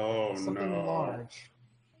 Oh, Something no. large.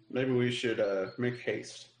 Maybe we should make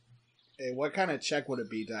haste. Hey, what kind of check would it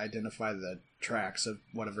be to identify the tracks of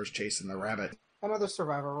whatever's chasing the rabbit? Another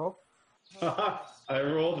survival roll. I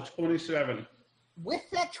rolled a 27. With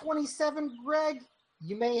that 27, Greg,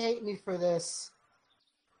 you may hate me for this,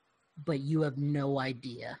 but you have no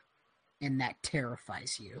idea, and that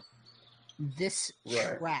terrifies you. This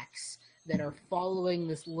Right. tracks that are following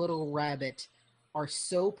this little rabbit are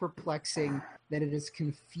so perplexing that it is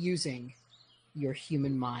confusing your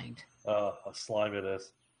human mind. A slime it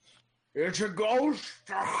is. It's a ghost!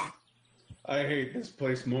 I hate this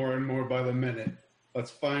place more and more by the minute.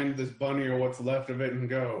 Let's find this bunny or what's left of it and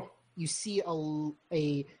go. You see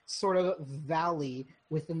a sort of valley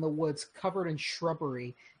within the woods covered in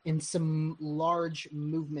shrubbery and some large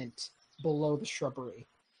movement below the shrubbery.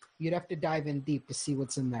 You'd have to dive in deep to see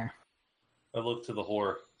what's in there. I look to the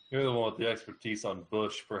whore. You're the one with the expertise on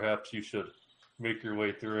bush. Perhaps you should make your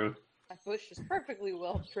way through. That bush is perfectly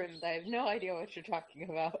well trimmed. I have no idea what you're talking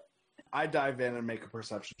about. I dive in and make a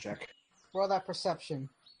perception check. Roll that perception.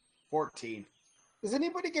 14. Is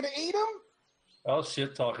anybody gonna eat him? I'll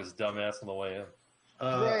shit talk his dumbass on the way in.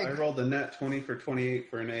 Greg. I rolled a net 20 for 28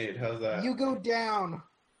 for an aid. How's that? You go down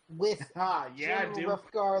with Yeah, General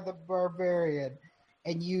Roughgar the Barbarian,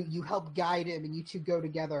 and you help guide him, and you two go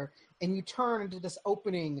together, and you turn into this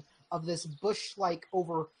opening of this bush-like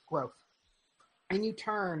overgrowth. And you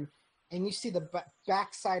turn, and you see the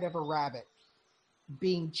backside of a rabbit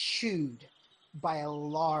being chewed by a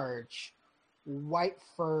large,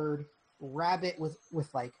 white-furred rabbit with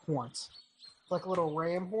like horns. Like little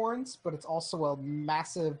ram horns, but it's also a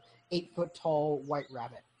massive 8-foot-tall white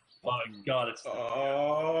rabbit. My God, it's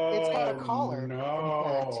Oh, It's got a collar,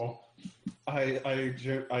 No.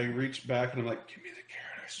 I reach back and I'm like, give me the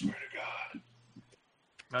carrot, I swear to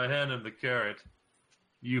God. I hand him the carrot.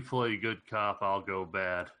 You play good cop, I'll go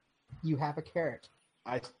bad. You have a carrot.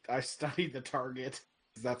 I study the target.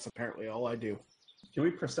 That's apparently all I do. Can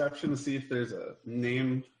we perception to see if there's a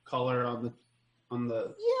name color on the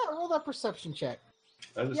Yeah, roll that perception check.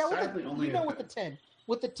 that is Yeah, sadly only you know a- with the 10.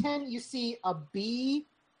 With the 10, you see a B/B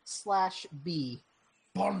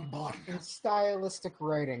Bon. in stylistic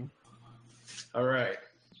writing. All right.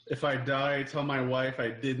 If I die, tell my wife I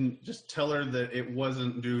didn't. Just tell her that it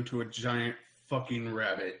wasn't due to a giant fucking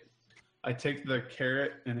rabbit. I take the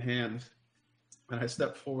carrot in hand, and I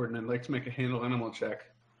step forward, and I'd like to make a handle animal check.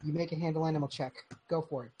 You make a handle animal check. Go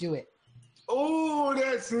for it. Do it. Oh,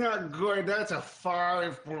 that's not good. That's a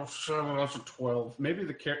 5 plus 7. That's a 12. Maybe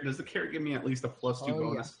the carrot. Does the carrot give me at least a +2 Oh, yeah.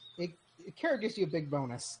 bonus? The carrot gives you a big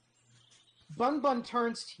bonus. Bun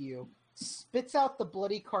turns to you, spits out the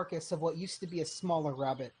bloody carcass of what used to be a smaller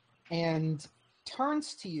rabbit, and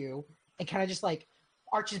turns to you and kind of just like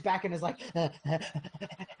arches back and is like,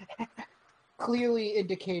 clearly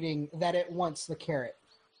indicating that it wants the carrot.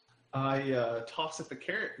 I toss at the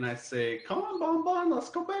carrot and I say, "Come on, Bon, let's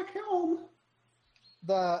go back home."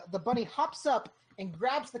 The bunny hops up and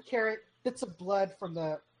grabs the carrot. Bits of blood from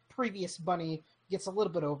the previous bunny gets a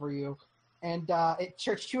little bit over you, and it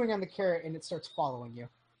starts chewing on the carrot, and it starts following you.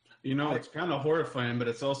 You know, it's kind of horrifying, but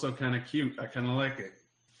it's also kind of cute. I kind of like it.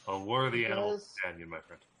 A worthy animal Yes. companion, my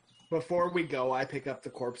friend. Before we go, I pick up the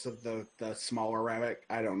corpse of the smaller rabbit.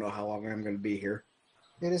 I don't know how long I'm going to be here.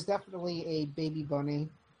 It is definitely a baby bunny,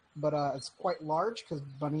 but it's quite large because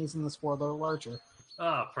bunnies in this world are larger.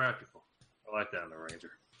 Ah, practical. I like that in the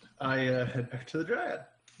Ranger. I head back to the Dryad.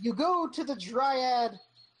 You go to the Dryad.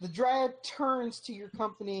 The Dryad turns to your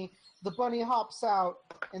company. The bunny hops out,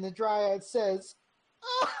 and the Dryad says,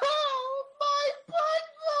 "Oh, my butt!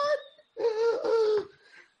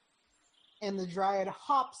 And the Dryad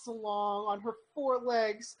hops along on her 4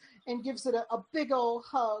 legs and gives it a big old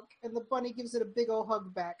hug, and the bunny gives it a big old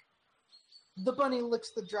hug back. The bunny licks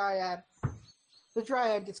the Dryad. The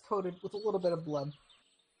Dryad gets coated with a little bit of blood.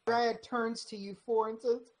 The Dryad turns to you 4 and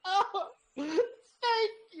says, "Oh, thank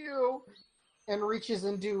you," and reaches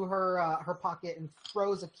into her pocket and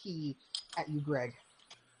throws a key at you, Greg.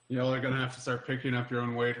 Y'all are going to have to start picking up your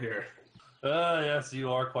own weight here. Yes,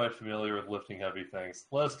 you are quite familiar with lifting heavy things.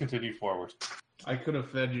 Let's continue forward. I could have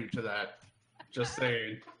fed you to that. Just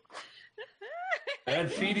saying.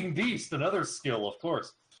 And feeding beast, another skill, of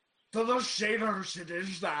course. To the satyrs it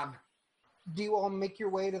is then. Do you all make your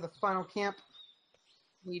way to the final camp?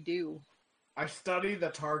 We do. I study the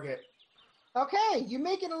target. Okay, you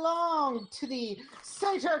make it along to the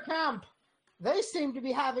satyr camp. They seem to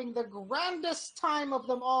be having the grandest time of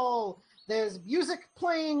them all. There's music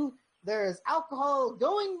playing, there's alcohol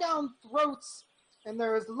going down throats, and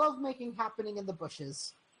there is lovemaking happening in the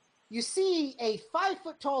bushes. You see a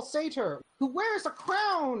 5-foot-tall satyr who wears a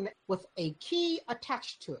crown with a key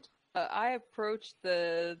attached to it. I approached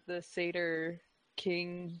the satyr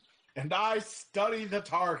king. And I study the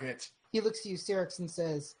target. He looks at you, Syrinx, and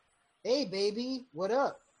says, "Hey, baby, what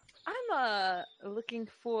up?" I'm looking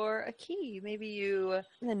for a key. Maybe you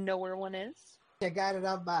know where one is. I got it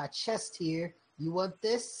on my chest here. You want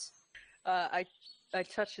this? I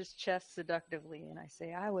touch his chest seductively and I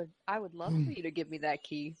say, I would love for you to give me that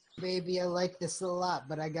key. Baby, I like this a lot,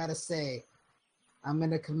 but I gotta say, I'm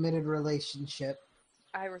in a committed relationship.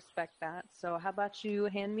 I respect that. So how about you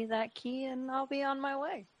hand me that key and I'll be on my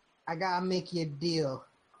way. I gotta make you a deal.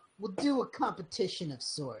 We'll do a competition of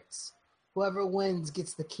sorts. Whoever wins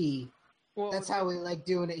gets the key. Well, That's how we like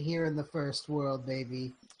doing it here in the first world,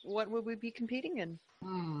 baby. what would we be competing in?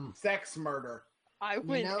 Sex murder. I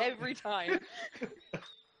win know- every time.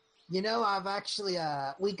 You know, I've actually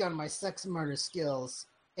weak on my sex murder skills,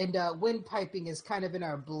 and windpiping is kind of in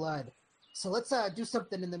our blood. So let's do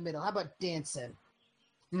something in the middle. How about dancing?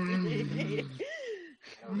 I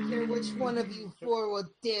don't care which one of you 4 will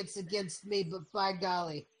dance against me, but by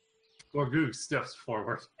golly, Gorgoog steps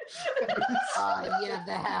forward. you have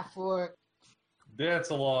the half for it. Dance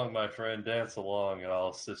along, my friend, dance along, and I'll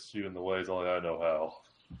assist you in the ways only I know how.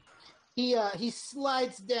 He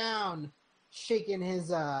slides down, shaking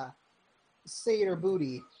his satyr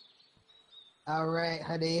booty. All right,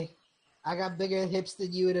 honey. I got bigger hips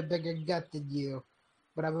than you and a bigger gut than you,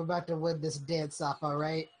 but I'm about to win this dance off. All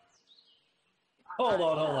right. Hold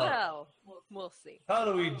on. Well, we'll see. How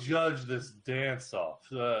do we judge this dance-off?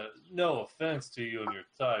 No offense to you and your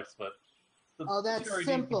types, but the Oh, that's jury needs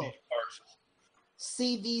to be simple. impartial.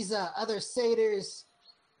 See these other satyrs.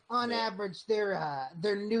 On Yeah. average, they're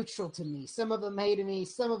neutral to me. Some of them hate me.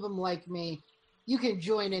 Some of them like me. You can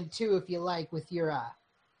join in too if you like with your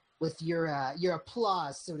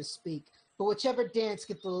applause, so to speak. But whichever dance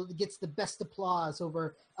gets the best applause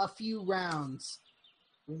over a few rounds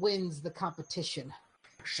wins the competition.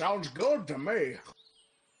 Sounds good to me.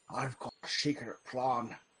 I've got a secret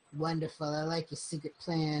plan. Wonderful. I like your secret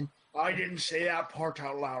plan. I didn't say that part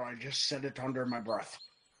out loud. I just said it under my breath.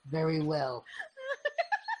 Very well.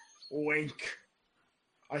 Wink.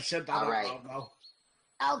 I said that All out right. loud, though.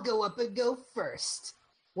 I'll go up and go first.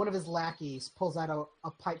 One of his lackeys pulls out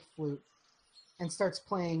a pipe flute and starts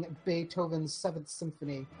playing Beethoven's 7th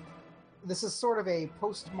Symphony. This is sort of a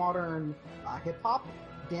postmodern hip-hop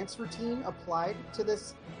dance routine applied to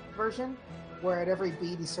this version, where at every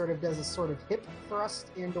beat he sort of does a sort of hip thrust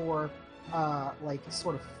and or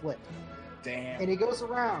sort of flip. Damn. And he goes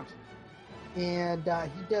around, and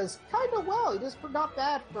he does kind of well. He does not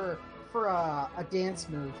bad for a dance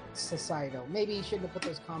move, societal. Maybe he shouldn't have put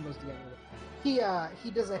those combos together.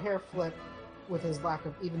 He does a hair flip with his lack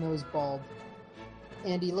of, even though he's bald,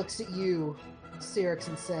 and he looks at you, Syrinx,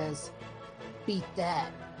 and says, "Beat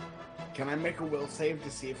that." Can I make a will save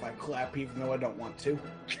to see if I clap even though I don't want to?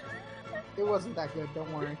 It wasn't that good.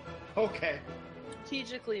 Don't worry. Okay.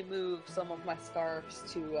 Strategically move some of my scarves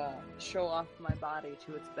to show off my body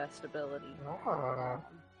to its best ability.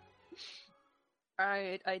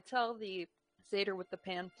 I tell the satyr with the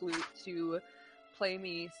pan flute to play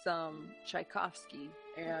me some Tchaikovsky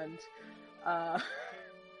and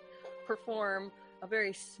perform a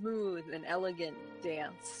very smooth and elegant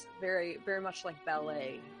dance, very much like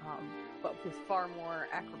ballet, but with far more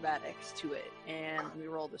acrobatics to it. And we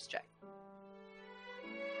roll this check.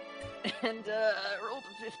 And I rolled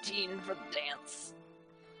a 15 for the dance.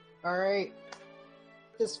 All right.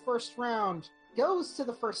 This first round goes to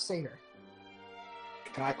the first satyr.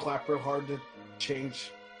 Can I clap real hard to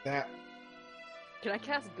change that? Can I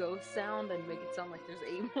cast ghost sound and make it sound like there's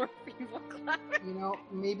 8 more people clapping? You know,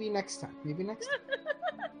 maybe next time.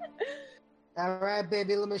 All right,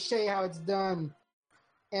 baby, let me show you how it's done.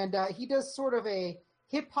 And he does sort of a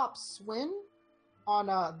hip-hop swing on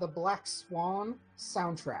the Black Swan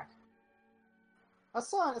soundtrack.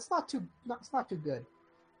 It's not too good.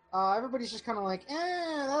 Everybody's just kind of like,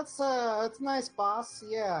 that's nice, boss.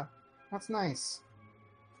 Yeah, that's nice.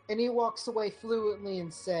 And he walks away fluently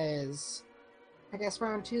and says, I guess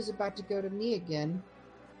round 2 is about to go to me again.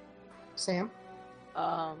 Sam?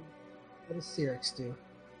 What does Syrinx do?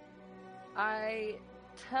 I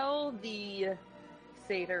tell the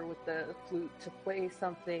satyr with the flute to play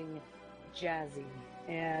something jazzy,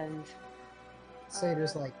 and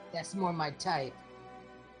Satyr's like, that's more my type.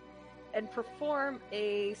 And perform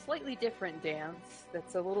a slightly different dance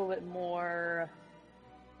that's a little bit more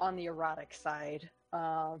on the erotic side.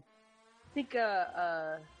 Think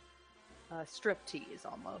a striptease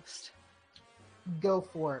almost. Go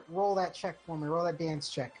for it. Roll that check for me. Roll that dance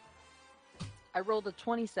check. I rolled a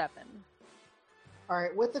 27. All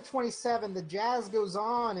right, with the 27, the jazz goes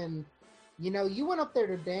on, and you went up there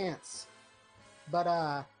to dance,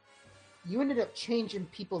 but you ended up changing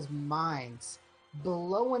people's minds,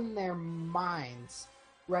 blowing their minds.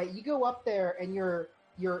 Right? You go up there, and your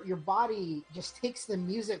body just takes the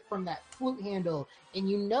music from that flute handle, and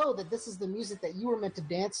you know that this is the music that you were meant to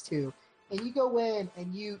dance to. And you go in,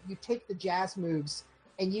 and you take the jazz moves,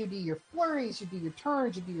 and you do your flurries, you do your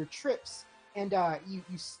turns, you do your trips, and you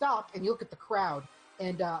stop, and you look at the crowd,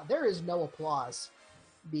 and there is no applause,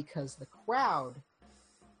 because the crowd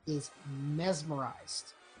is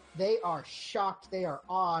mesmerized. They are shocked, they are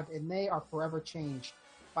awed, and they are forever changed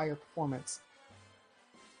by your performance.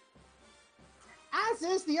 As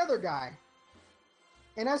is the other guy.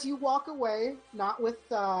 And as you walk away, not with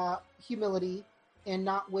humility and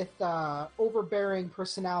not with overbearing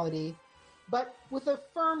personality, but with a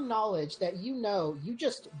firm knowledge that you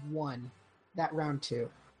just won that round 2.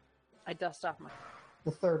 I dust off my... The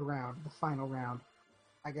third round, the final round.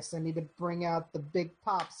 I guess I need to bring out the big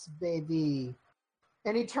pops, baby.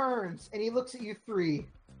 And he turns, and he looks at you 3,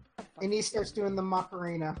 and he starts doing the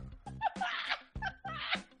Macarena.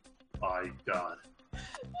 My God.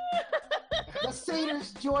 The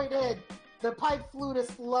satyrs join in. The pipe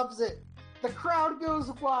flutist loves it. The crowd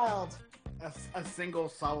goes wild. A single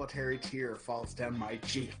solitary tear falls down my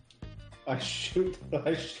cheek. I shoot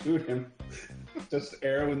him. Just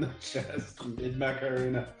arrow in the chest, mid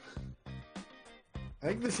Macarena. I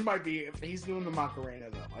think this might be, if he's doing the Macarena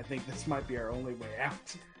though, I think this might be our only way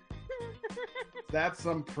out. That's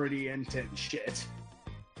some pretty intense shit.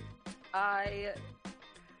 I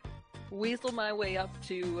weasel my way up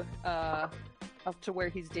to where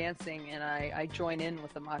he's dancing, and I join in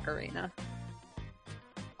with the Macarena.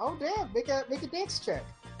 Oh damn! Make a dance check.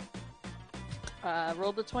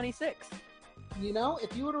 Rolled a 26.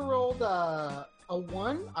 If you would have rolled a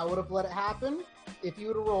 1, I would have let it happen. If you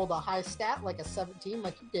would have rolled a high stat, like a 17,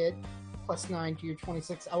 like you did, plus 9 to your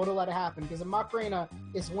 26, I would have let it happen, because a Macarena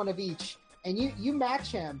is one of each. And you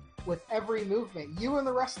match him with every movement. You and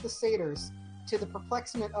the rest of the satyrs, to the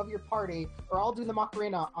perplexity of your party, are all doing the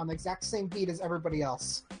Macarena on the exact same beat as everybody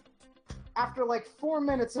else. After like 4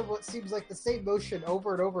 minutes of what seems like the same motion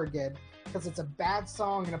over and over again, because it's a bad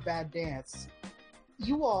song and a bad dance,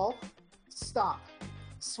 you all stop.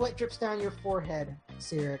 Sweat drips down your forehead,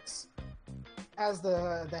 Syrinx, as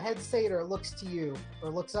the head satyr looks to you, or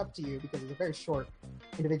looks up to you, because he's a very short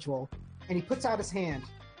individual, and he puts out his hand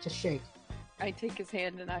to shake. I take his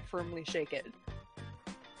hand and I firmly shake it.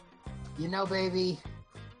 Baby,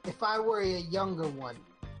 if I were a younger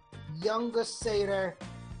satyr,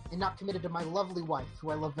 and not committed to my lovely wife,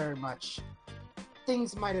 who I love very much,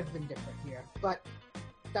 things might have been different here. But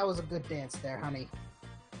that was a good dance there, honey.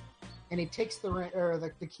 And he takes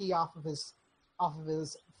the key off of his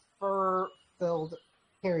fur-filled,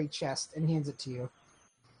 hairy chest and hands it to you.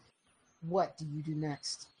 What do you do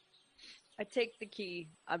next? I take the key,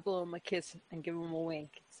 I blow him a kiss, and give him a wink,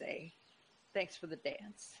 and say, thanks for the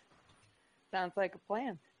dance. Sounds like a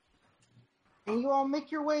plan. And you all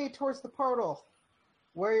make your way towards the portal,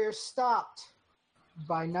 where you're stopped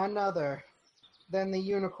by none other than the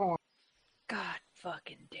unicorn. God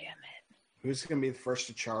fucking damn it. Who's going to be the first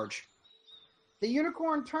to charge? The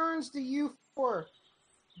unicorn turns to you four,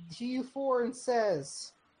 and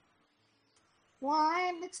says, "Well,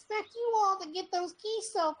 I didn't expect you all to get those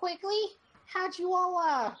keys so quickly. How'd you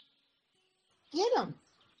all, get them?"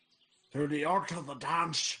 Through the art of the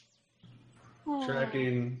dance.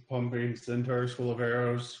 Tracking, pumping, centaurs full of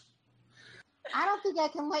arrows. I don't think I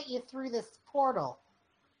can let you through this portal.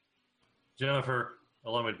 Jennifer,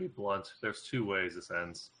 allow me to be blunt. There's two ways this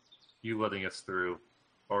ends. You letting us through,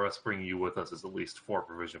 or us bringing you with us is at least 4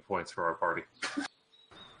 provision points for our party.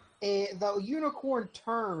 The unicorn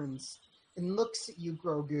turns and looks at you,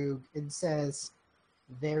 Grogoog, and says,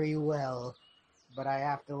 "Very well, but I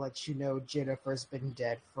have to let you know Jennifer's been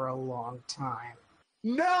dead for a long time."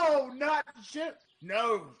 No, not shit.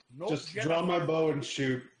 No, not Just Jennifer. draw my bow and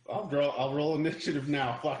shoot. I'll roll initiative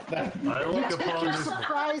now. Fuck that. I You look take upon your this.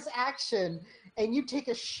 surprise action, and you take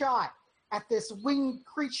a shot at this winged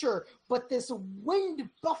creature, but this wind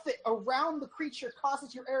buffet around the creature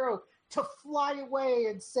causes your arrow to fly away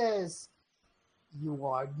and says, "You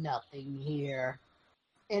are nothing here."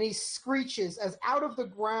 And he screeches as out of the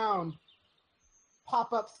ground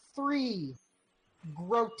pop up 3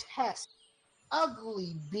 grotesque,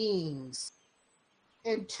 ugly beings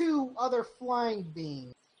and 2 other flying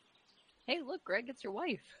beings. Hey, look, Greg, it's your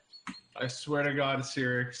wife. I swear to God,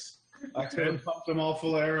 Cyrix. I could have pumped them all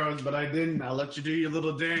full of arrows, but I didn't. I'll let you do your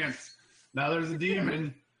little dance. Now there's a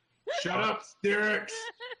demon. Shut up, Cyrix.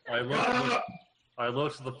 I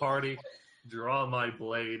look to the party, draw my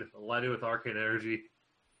blade, light it with arcane energy.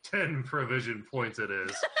 10 provision points it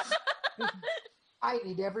is. I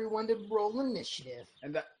need everyone to roll initiative.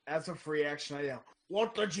 And as a free action, I yell,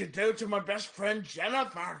 "What did you do to my best friend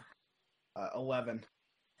Jennifer?" 11.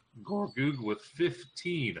 Gorgoog with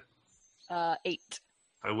 15. 8.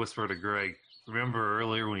 I whisper to Greg, remember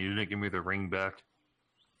earlier when you didn't give me the ring back?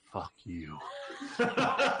 Fuck you.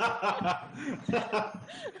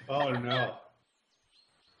 Oh no.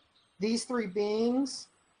 These 3 beings,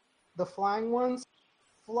 the flying ones,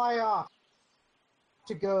 fly off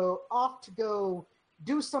to go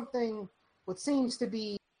do something what seems to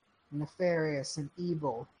be nefarious and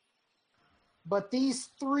evil. But these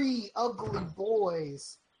 3 ugly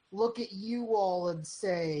boys look at you all and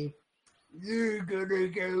say, "You're gonna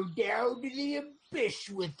go down to the abyss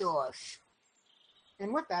with us."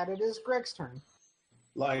 And with that, it is Greg's turn.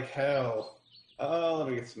 Like hell. Let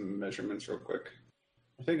me get some measurements real quick.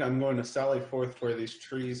 I think I'm going to sally forth to where these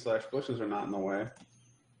trees/bushes are not in the way.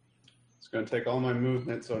 It's going to take all my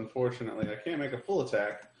movement, so unfortunately I can't make a full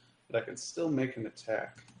attack, but I can still make an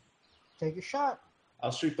attack. Take a shot.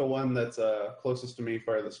 I'll shoot the one that's closest to me,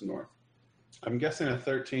 farthest north. I'm guessing a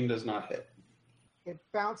 13 does not hit. It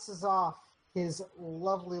bounces off his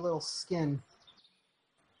lovely little skin,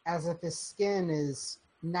 as if his skin is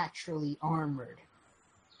naturally armored.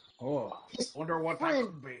 Oh, His wonder what that friend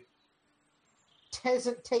could be.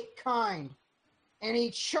 doesn't take kind, and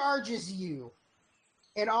he charges you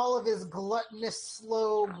in all of his gluttonous,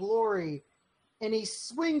 slow glory, and he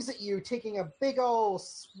swings at you, taking a big old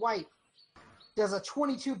swipe. Does a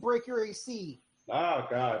 22 break your AC? Oh,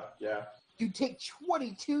 God, yeah. You take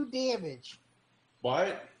 22 damage.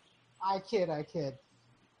 What? I kid.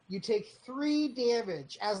 You take 3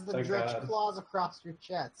 damage as the Thank dretch God. claws across your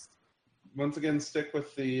chest. Once again, stick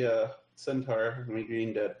with the centaur. Make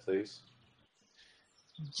Green dead, please.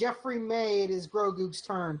 Jeffrey May, it is Grogoog's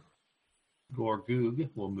turn. Gorgoog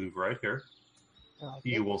will move right here. I like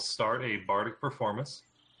You it. will start a bardic performance.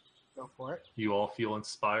 Go for it. You all feel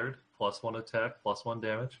inspired. +1 attack, +1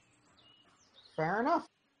 damage. Fair enough.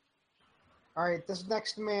 All right, this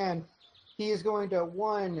next man, he is going to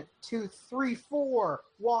 1, 2, 3, 4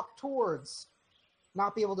 walk towards,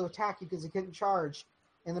 not be able to attack you because he couldn't charge,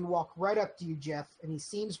 and then walk right up to you, Jeff. And he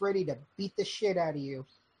seems ready to beat the shit out of you.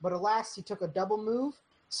 But alas, he took a double move,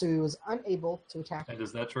 so he was unable to attack And you.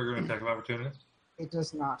 does that trigger an attack of opportunity? It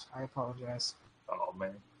does not. I apologize. Oh,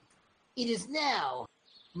 man. It is now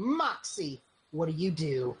Moxie. What do you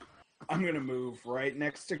do? I'm going to move right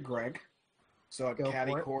next to Greg. So I Go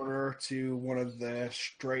catty for it. corner to one of the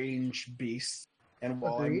strange beasts. And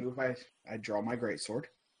while Agreed. I move, I draw my greatsword.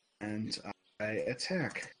 And I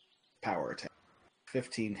attack. Power attack.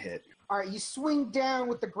 15 hit. All right, you swing down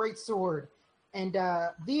with the greatsword, and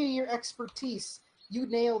via your expertise, you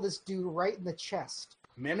nail this dude right in the chest.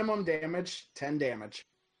 Minimum damage, 10 damage.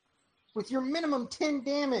 With your minimum 10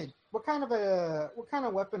 damage, what kind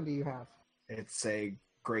of weapon do you have? It's a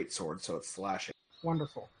greatsword, so it's slashing.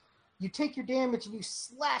 Wonderful. You take your damage and you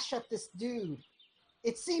slash at this dude.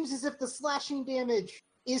 It seems as if the slashing damage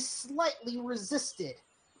is slightly resisted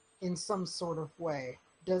in some sort of way.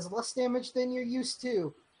 Does less damage than you're used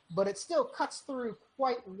to, but it still cuts through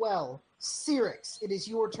quite well. Cyrix, it is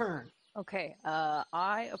your turn. Okay,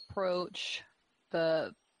 I approach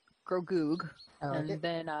the Grogoog, I like and it.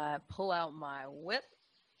 then I pull out my whip.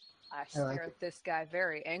 I stare like at this guy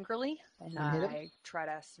very angrily, and And hit him? I try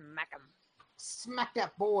to smack him. Smack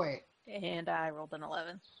that boy. And I rolled an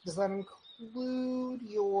 11. Does that include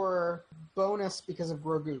your bonus because of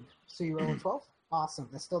Grogu? So you roll a 12? Awesome.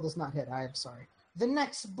 That still does not hit. I am sorry. The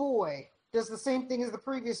next boy does the same thing as the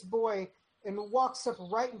previous boy and walks up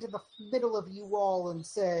right into the middle of you all and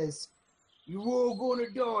says, "You all gonna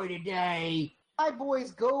die today." My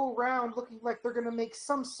boys go around looking like they're gonna make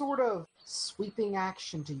some sort of sweeping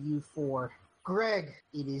action to you four. Greg,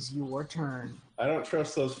 it is your turn. I don't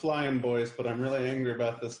trust those flying boys, but I'm really angry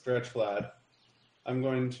about this stretch lad. I'm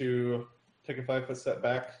going to take a 5-foot step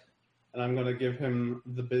back, and I'm going to give him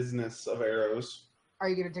the business of arrows. Are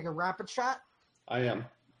you gonna take a rapid shot? I am.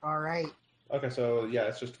 All right. Okay, so yeah,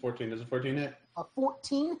 it's just 14. Does a 14 hit? A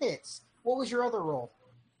 14 hits. What was your other roll?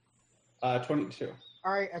 22.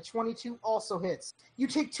 All right, a 22 also hits. You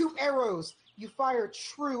take 2 arrows. You fire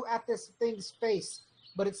true at this thing's face,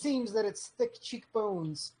 but it seems that its thick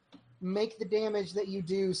cheekbones make the damage that you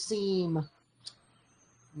do seem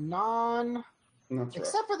That's right.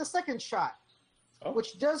 except for the second shot, Oh.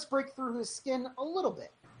 which does break through his skin a little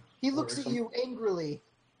bit. He looks at you angrily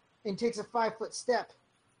and takes a 5-foot step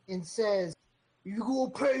and says, "You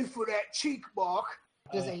gonna pay for that cheek mark."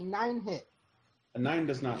 Does a 9 hit? A 9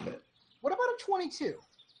 does not hit. What about a 22?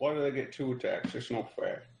 Why do they get 2 attacks? There's no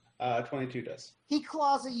fair. 22 does. He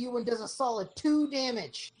claws at you and does a solid 2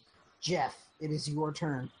 damage. Jeff, it is your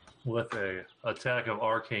turn. With a attack of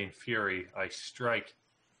Arcane Fury, I strike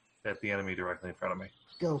at the enemy directly in front of me.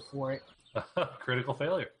 Go for it. Critical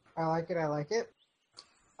failure. I like it, I like it.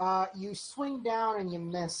 You swing down and you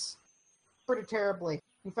miss pretty terribly.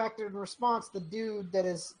 In fact, in response, the dude that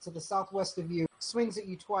is to the southwest of you swings at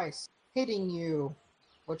you twice, hitting you.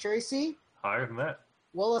 What's your AC? Higher than that.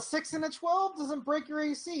 Well, a 6 and a 12 doesn't break your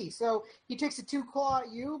AC, so he takes a 2 claw at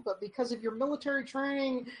you, but because of your military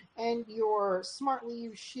training and your smartly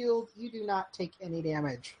used shield, you do not take any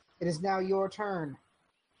damage. It is now your turn,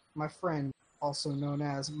 my friend, also known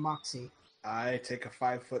as Moxie. I take a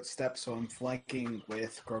 5-foot step, so I'm flanking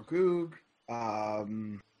with Grogoog.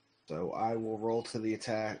 So I will roll to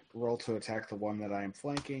attack the one that I am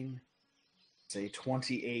flanking. It's a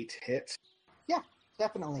 28 hit.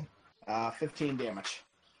 Definitely. 15 damage.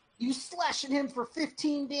 You slash at him for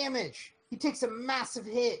 15 damage. He takes a massive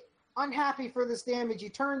hit. Unhappy for this damage, he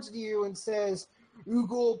turns to you and says, "You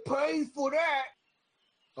gonna pay for that."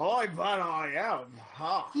 Oh, but I am.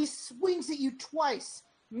 Ha. He swings at you twice,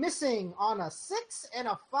 missing on a 6 and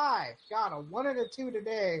a 5. Got a 1 and a 2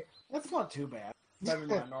 today. That's not too bad. Better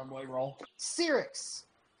than I normally roll. Cyrix,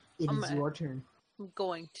 it I'm is a- your turn. I'm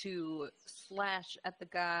going to slash at the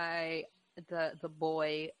guy, the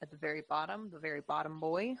boy at the very bottom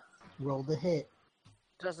boy. Roll the hit.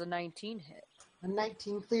 Does a 19 hit? A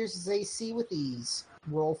 19 clears his AC with ease.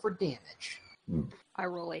 Roll for damage. I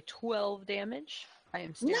roll a 12 damage. I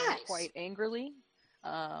am staring Nice. quite angrily.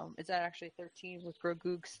 Is that actually 13 with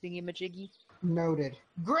Grogoog's thingy-majiggy? Noted.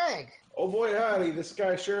 Greg, Oh boy, howdy, this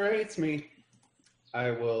guy sure hates me.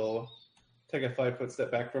 I will take a 5-foot step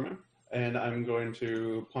back from him, and I'm going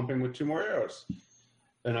to pump him with 2 more arrows.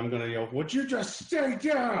 And I'm going to yell, "Would you just stay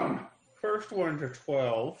down?" First one's a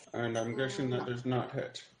 12, and I'm guessing that does not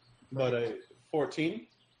hit. But a 14?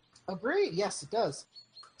 agreed. Yes, it does.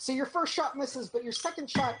 So your first shot misses, but your second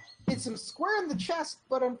shot hits him square in the chest,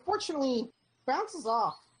 but unfortunately bounces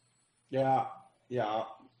off. Yeah.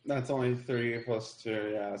 That's only 3 plus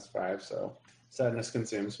 2. Yeah, that's 5, so sadness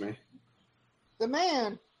consumes me. The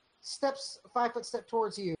man steps a 5-foot step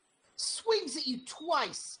towards you, swings at you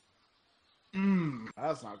twice.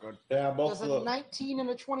 That's not good. Yeah, both Does of a those. 19 and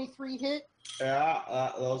a 23 hit,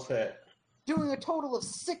 Yeah, those hit. doing a total of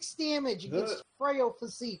 6 damage against Good. frail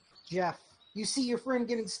physique. Jeff, you see your friend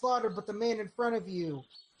getting slaughtered, but the man in front of you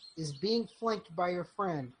is being flanked by your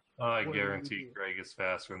friend. I What do you guarantee do? Greg is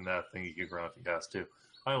faster than that thing. He could run if he has to.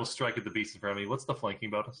 I will strike at the beast in front of me. What's the flanking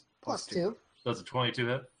bonus? Plus 2. Does a 22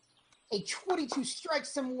 hit? A 22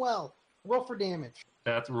 strikes him well. Roll for damage.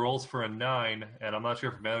 That rolls for a 9, and I'm not sure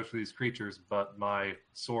if it matters for these creatures, but my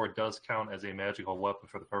sword does count as a magical weapon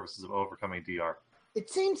for the purposes of overcoming DR. It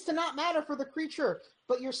seems to not matter for the creature,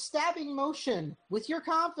 but your stabbing motion with your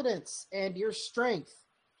confidence and your strength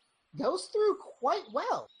goes through quite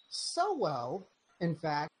well. So well, in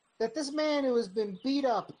fact, that this man who has been beat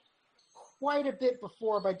up quite a bit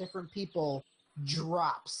before by different people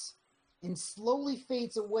drops and slowly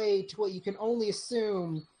fades away to what you can only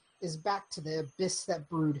assume is back to the abyss that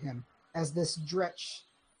brewed him, as this Dretch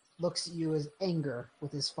looks at you as anger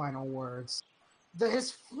with his final words.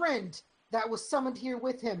 His friend that was summoned here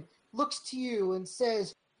with him looks to you and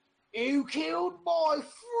says, "You killed my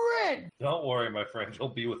friend!" Don't worry, my friend. You'll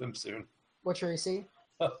be with him soon. What's your AC?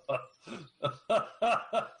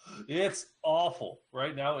 It's awful.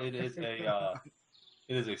 Right now, it is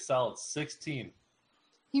a solid 16.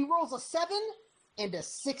 He rolls a 7 and a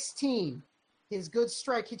 16. His good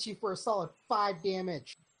strike hits you for a solid 5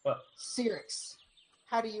 damage. Cyrix,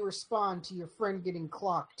 how do you respond to your friend getting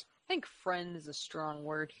clocked? I think friend is a strong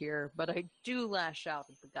word here, but I do lash out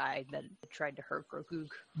at the guy that tried to hurt Grogug.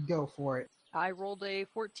 Go for it. I rolled a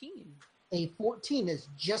 14. A 14 is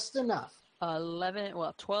just enough.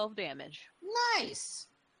 12 damage. Nice!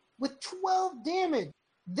 With 12 damage,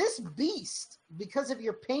 this beast, because of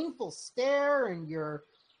your painful stare and your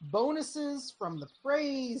bonuses from the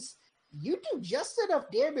praise, you do just enough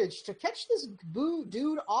damage to catch this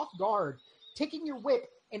dude off guard, taking your whip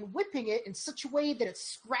and whipping it in such a way that it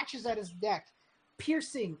scratches at his neck,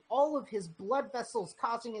 piercing all of his blood vessels,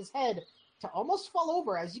 causing his head to almost fall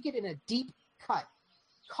over as you get in a deep cut,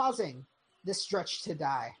 causing this Dretch to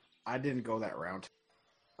die. I didn't go that round.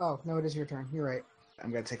 Oh, no, it is your turn. You're right.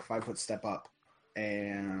 I'm going to take a 5-foot step up.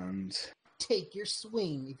 And Take your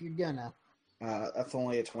swing if you're gonna. that's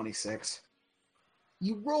only a 26.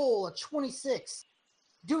 You roll a 26,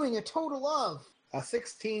 doing a total of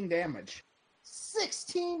 16 damage.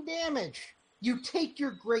 16 damage. You take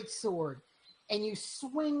your greatsword and you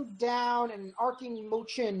swing down in an arcing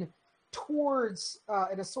motion towards,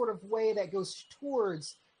 in a sort of way that goes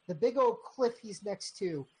towards the big old cliff he's next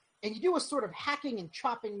to. And you do a sort of hacking and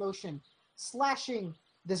chopping motion, slashing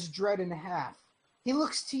this dread in half. He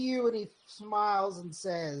looks to you and he smiles and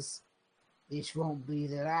says, "This won't be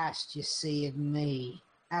the last you see of me,"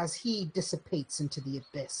 as he dissipates into the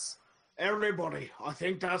abyss. Everybody, I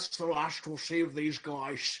think that's the last we'll see of these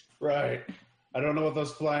guys. Right. I don't know what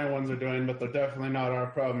those flying ones are doing, but they're definitely not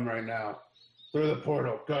our problem right now. Through the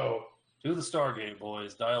portal, go. To the Stargate,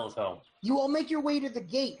 boys. Dial is home. You all make your way to the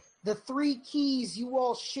gate. The 3 keys you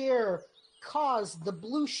all share cause the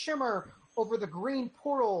blue shimmer over the green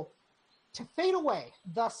portal to fade away,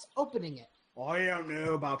 thus opening it. I don't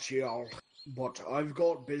know about y'all, but I've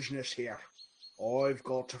got business here. I've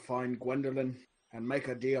got to find Gwendolyn and make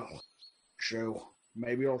a deal. So,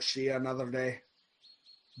 maybe I'll see you another day.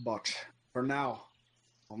 But, for now,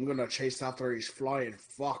 I'm gonna chase after these flying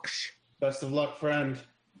fucks. Best of luck, friend.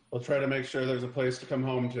 We'll try to make sure there's a place to come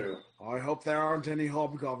home to. I hope there aren't any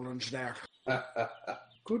hobgoblins there.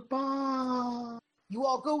 Goodbye. You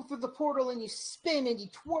all go through the portal and you spin and you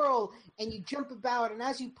twirl and you jump about, and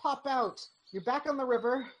as you pop out, you're back on the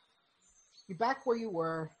river. You're back where you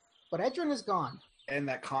were, but Edrin is gone. And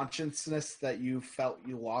that consciousness that you felt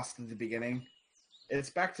you lost at the beginning, it's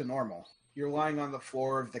back to normal. You're lying on the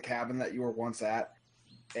floor of the cabin that you were once at,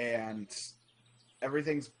 and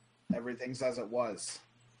everything's as it was.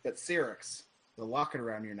 But Cyrix, the locket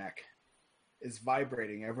around your neck, is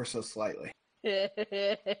vibrating ever so slightly.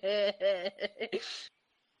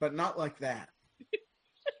 But not like that.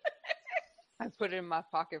 I put it in my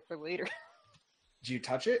pocket for later. Do you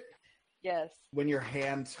touch it? Yes. When your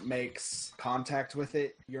hand makes contact with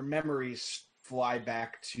it, your memories fly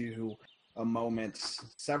back to a moment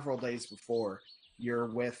several days before. You're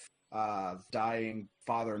with dying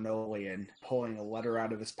Father Nolian, pulling a letter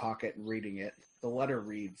out of his pocket and reading it. The letter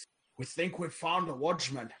reads, We think we've found a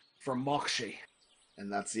woodsman from Moxie.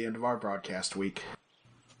 and that's the end of our broadcast week.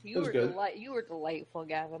 You were, you were delightful,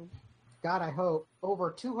 Gavin. God, I hope.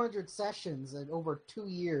 Over 200 sessions in over 2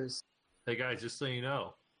 years. Hey, guys, just so you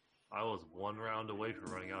know, I was 1 round away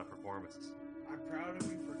from running out of performances. I'm proud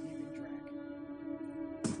of you for keeping track.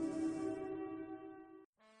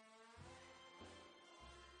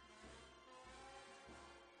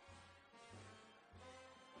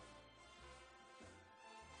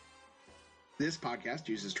 This podcast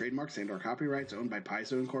uses trademarks and/or copyrights owned by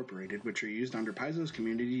Paizo Incorporated, which are used under Paizo's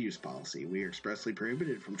community use policy. We are expressly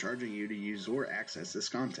prohibited from charging you to use or access this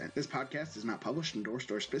content. This podcast is not published,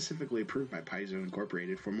 endorsed, or specifically approved by Paizo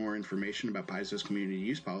Incorporated. For more information about Paizo's community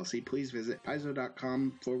use policy, please visit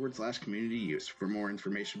paizo.com/community use. For more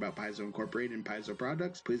information about Paizo Incorporated and Paizo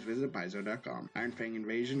products, please visit paizo.com. Iron Fang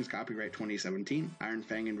Invasion is copyright 2017. Iron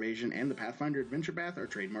Fang Invasion and the Pathfinder Adventure Path are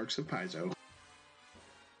trademarks of Paizo.